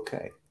 Everything's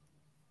okay.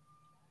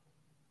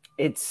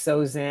 It's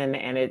so zen,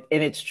 and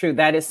it's true.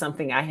 That is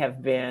something I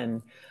have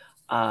been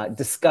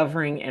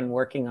discovering and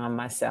working on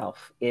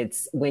myself.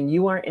 It's when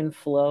you are in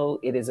flow,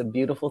 it is a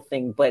beautiful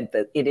thing, but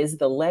it is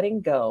the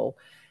letting go.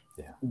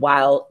 Yeah.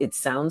 While it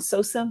sounds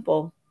so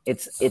simple,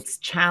 it's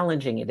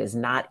challenging. It is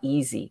not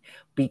easy,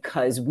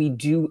 because we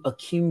do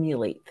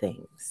accumulate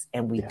things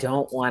and we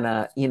don't want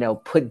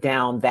to, put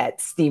down that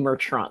steamer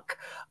trunk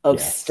of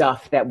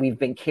stuff that we've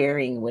been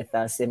carrying with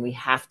us, and we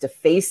have to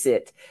face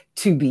it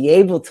to be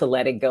able to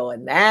let it go.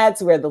 And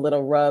that's where the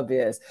little rub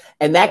is.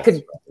 And that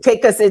could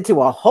take us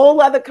into a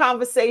whole other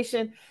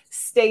conversation.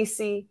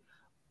 Stacy,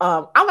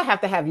 I'm gonna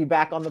have to have you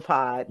back on the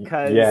pod,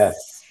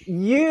 because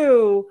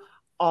you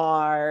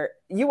are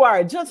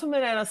a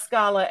gentleman and a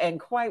scholar and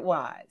quite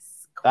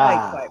wise.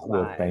 Quite wise.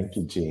 Well, thank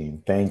you,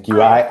 Jeanne. Thank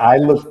you. I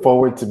look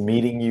forward to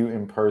meeting you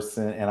in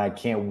person, and I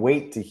can't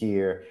wait to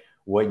hear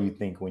what you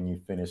think when you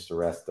finish the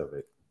rest of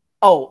it.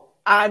 Oh,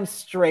 I'm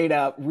straight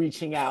up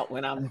reaching out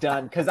when I'm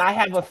done, because I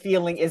have a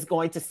feeling it's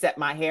going to set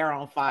my hair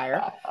on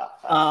fire.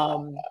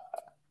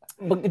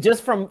 But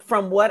just from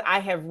what I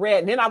have read,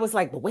 and then I was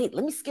like, but wait,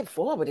 let me skip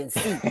forward and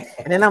see.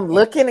 And then I'm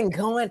looking and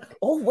going,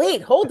 oh,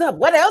 wait, hold up.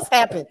 What else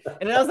happened?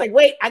 And then I was like,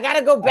 wait, I got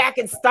to go back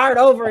and start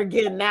over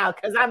again now,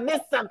 because I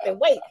missed something.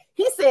 Wait,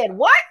 he said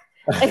what?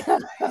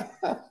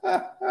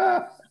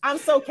 I'm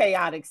so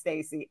chaotic,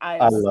 Stacy.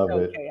 I love so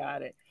it.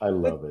 Chaotic. I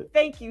love it.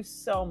 Thank you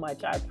so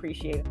much. I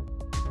appreciate it.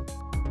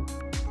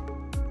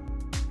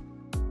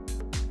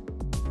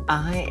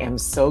 I am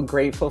so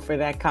grateful for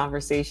that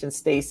conversation,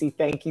 Stacy.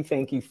 Thank you,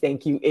 thank you,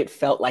 thank you. It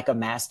felt like a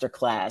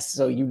masterclass.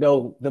 So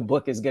the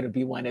book is going to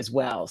be one as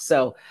well.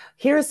 So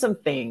here are some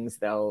things,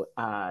 though,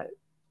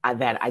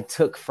 that I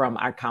took from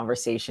our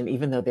conversation,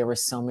 even though there were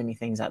so many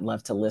things I'd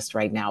love to list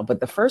right now. But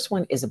the first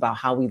one is about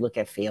how we look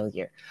at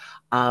failure,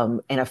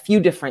 and a few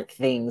different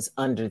things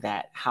under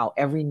that, how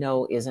every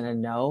no isn't a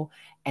no,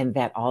 and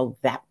that all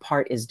that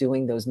part is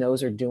doing, those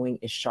no's are doing,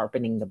 is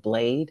sharpening the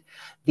blade.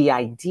 The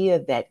idea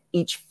that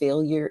each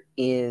failure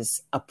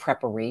is a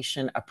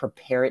preparation, a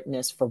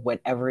preparedness for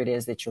whatever it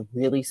is that you're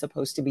really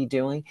supposed to be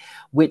doing,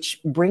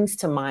 which brings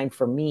to mind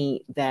for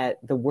me that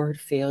the word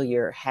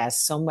failure has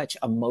so much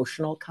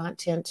emotional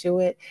content to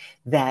it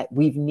that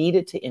we've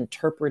needed to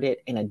interpret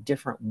it in a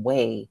different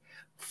way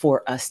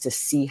for us to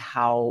see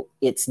how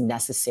it's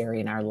necessary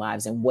in our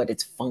lives and what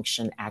its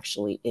function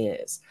actually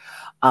is.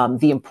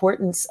 The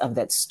importance of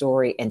that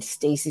story and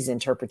Stacy's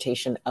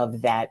interpretation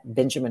of that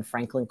Benjamin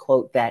Franklin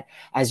quote that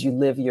as you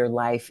live your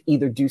life,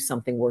 either do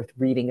something worth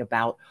reading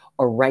about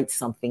or write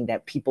something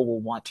that people will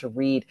want to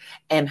read,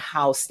 and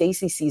how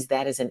Stacy sees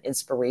that as an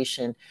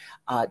inspiration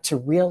to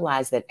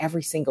realize that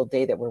every single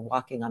day that we're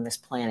walking on this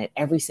planet,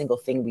 every single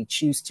thing we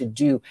choose to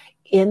do,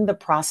 in the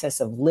process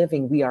of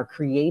living, we are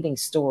creating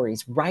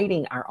stories,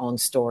 writing our own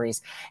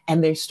stories.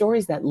 And there's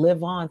stories that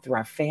live on through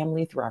our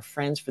family, through our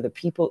friends, through the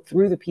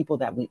people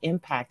that we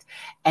impact,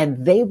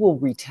 and they will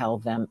retell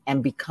them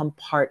and become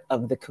part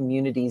of the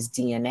community's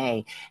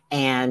DNA.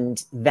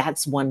 And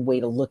that's one way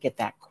to look at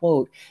that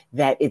quote,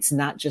 that it's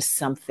not just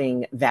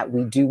something that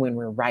we do when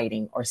we're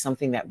writing or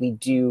something that we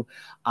do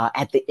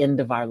at the end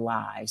of our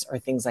lives or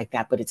things like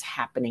that, but it's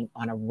happening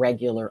on a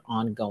regular,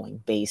 ongoing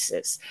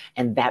basis.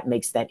 And that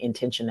makes that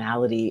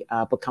intentionality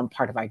become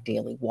part of our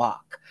daily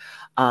walk.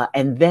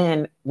 And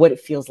then what it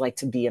feels like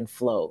to be in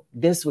flow.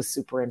 This was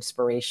super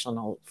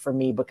inspirational for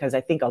me because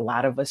I think a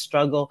lot of us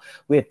struggle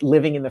with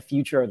living in the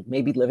future, or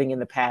maybe living in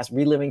the past,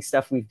 reliving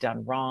stuff we've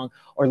done wrong,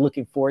 or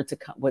looking forward to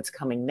what's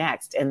coming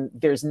next. And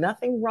there's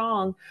nothing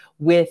wrong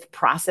with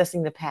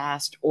processing the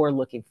past or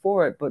looking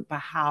forward, but by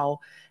how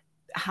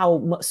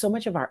so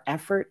much of our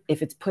effort,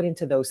 if it's put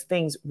into those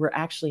things, we're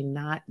actually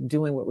not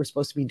doing what we're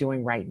supposed to be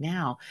doing right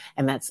now.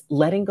 And that's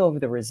letting go of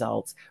the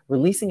results,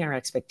 releasing our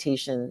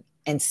expectation,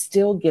 and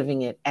still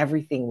giving it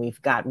everything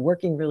we've got,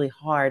 working really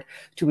hard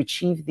to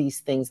achieve these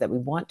things that we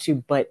want to,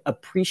 but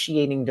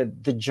appreciating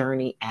the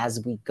journey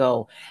as we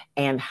go.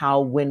 And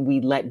how when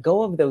we let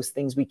go of those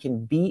things, we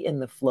can be in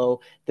the flow.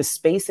 The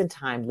space and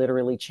time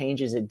literally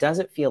changes. It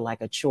doesn't feel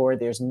like a chore.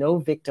 There's no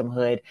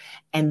victimhood.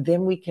 And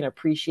then we can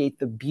appreciate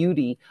the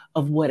beauty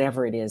of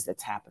whatever it is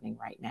that's happening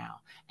right now.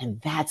 And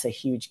that's a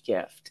huge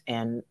gift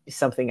and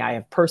something I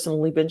have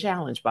personally been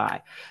challenged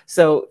by.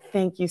 So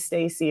thank you,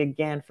 Stacy,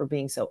 again, for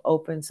being so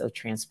open, so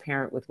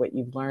transparent with what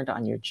you've learned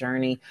on your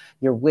journey.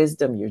 Your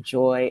wisdom, your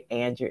joy,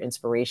 and your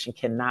inspiration.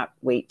 Cannot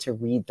wait to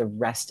read the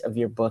rest of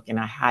your book. And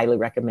I highly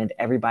recommend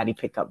everybody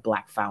pick up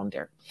Black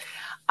Founder.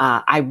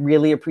 I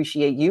really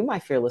appreciate you, my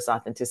Fearless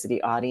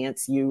Authenticity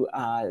audience. You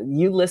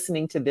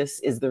listening to this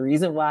is the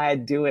reason why I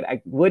do it.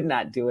 I would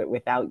not do it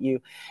without you.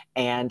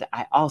 And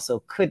I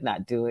also could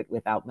not do it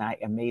without my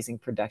amazing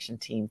production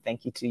team.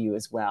 Thank you to you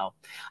as well.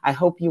 I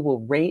hope you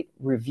will rate,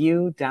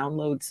 review,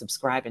 download,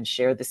 subscribe, and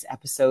share this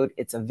episode.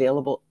 It's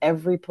available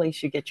every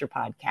place you get your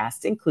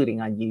podcasts,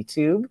 including on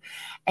YouTube.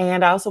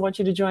 And I also want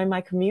you to join my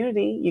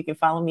community. You can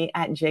follow me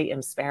at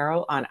JM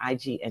Sparrow on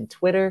IG and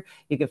Twitter.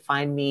 You can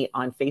find me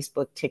on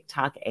Facebook,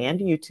 TikTok,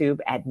 and YouTube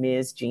at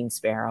Ms. Jeanne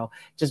Sparrow.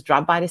 Just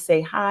drop by to say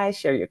hi,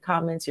 share your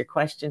comments, your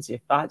questions, your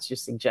thoughts, your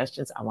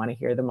suggestions. I want to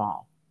hear them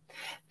all.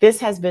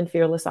 This has been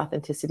Fearless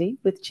Authenticity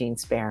with Jeanne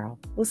Sparrow.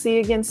 We'll see you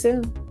again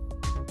soon.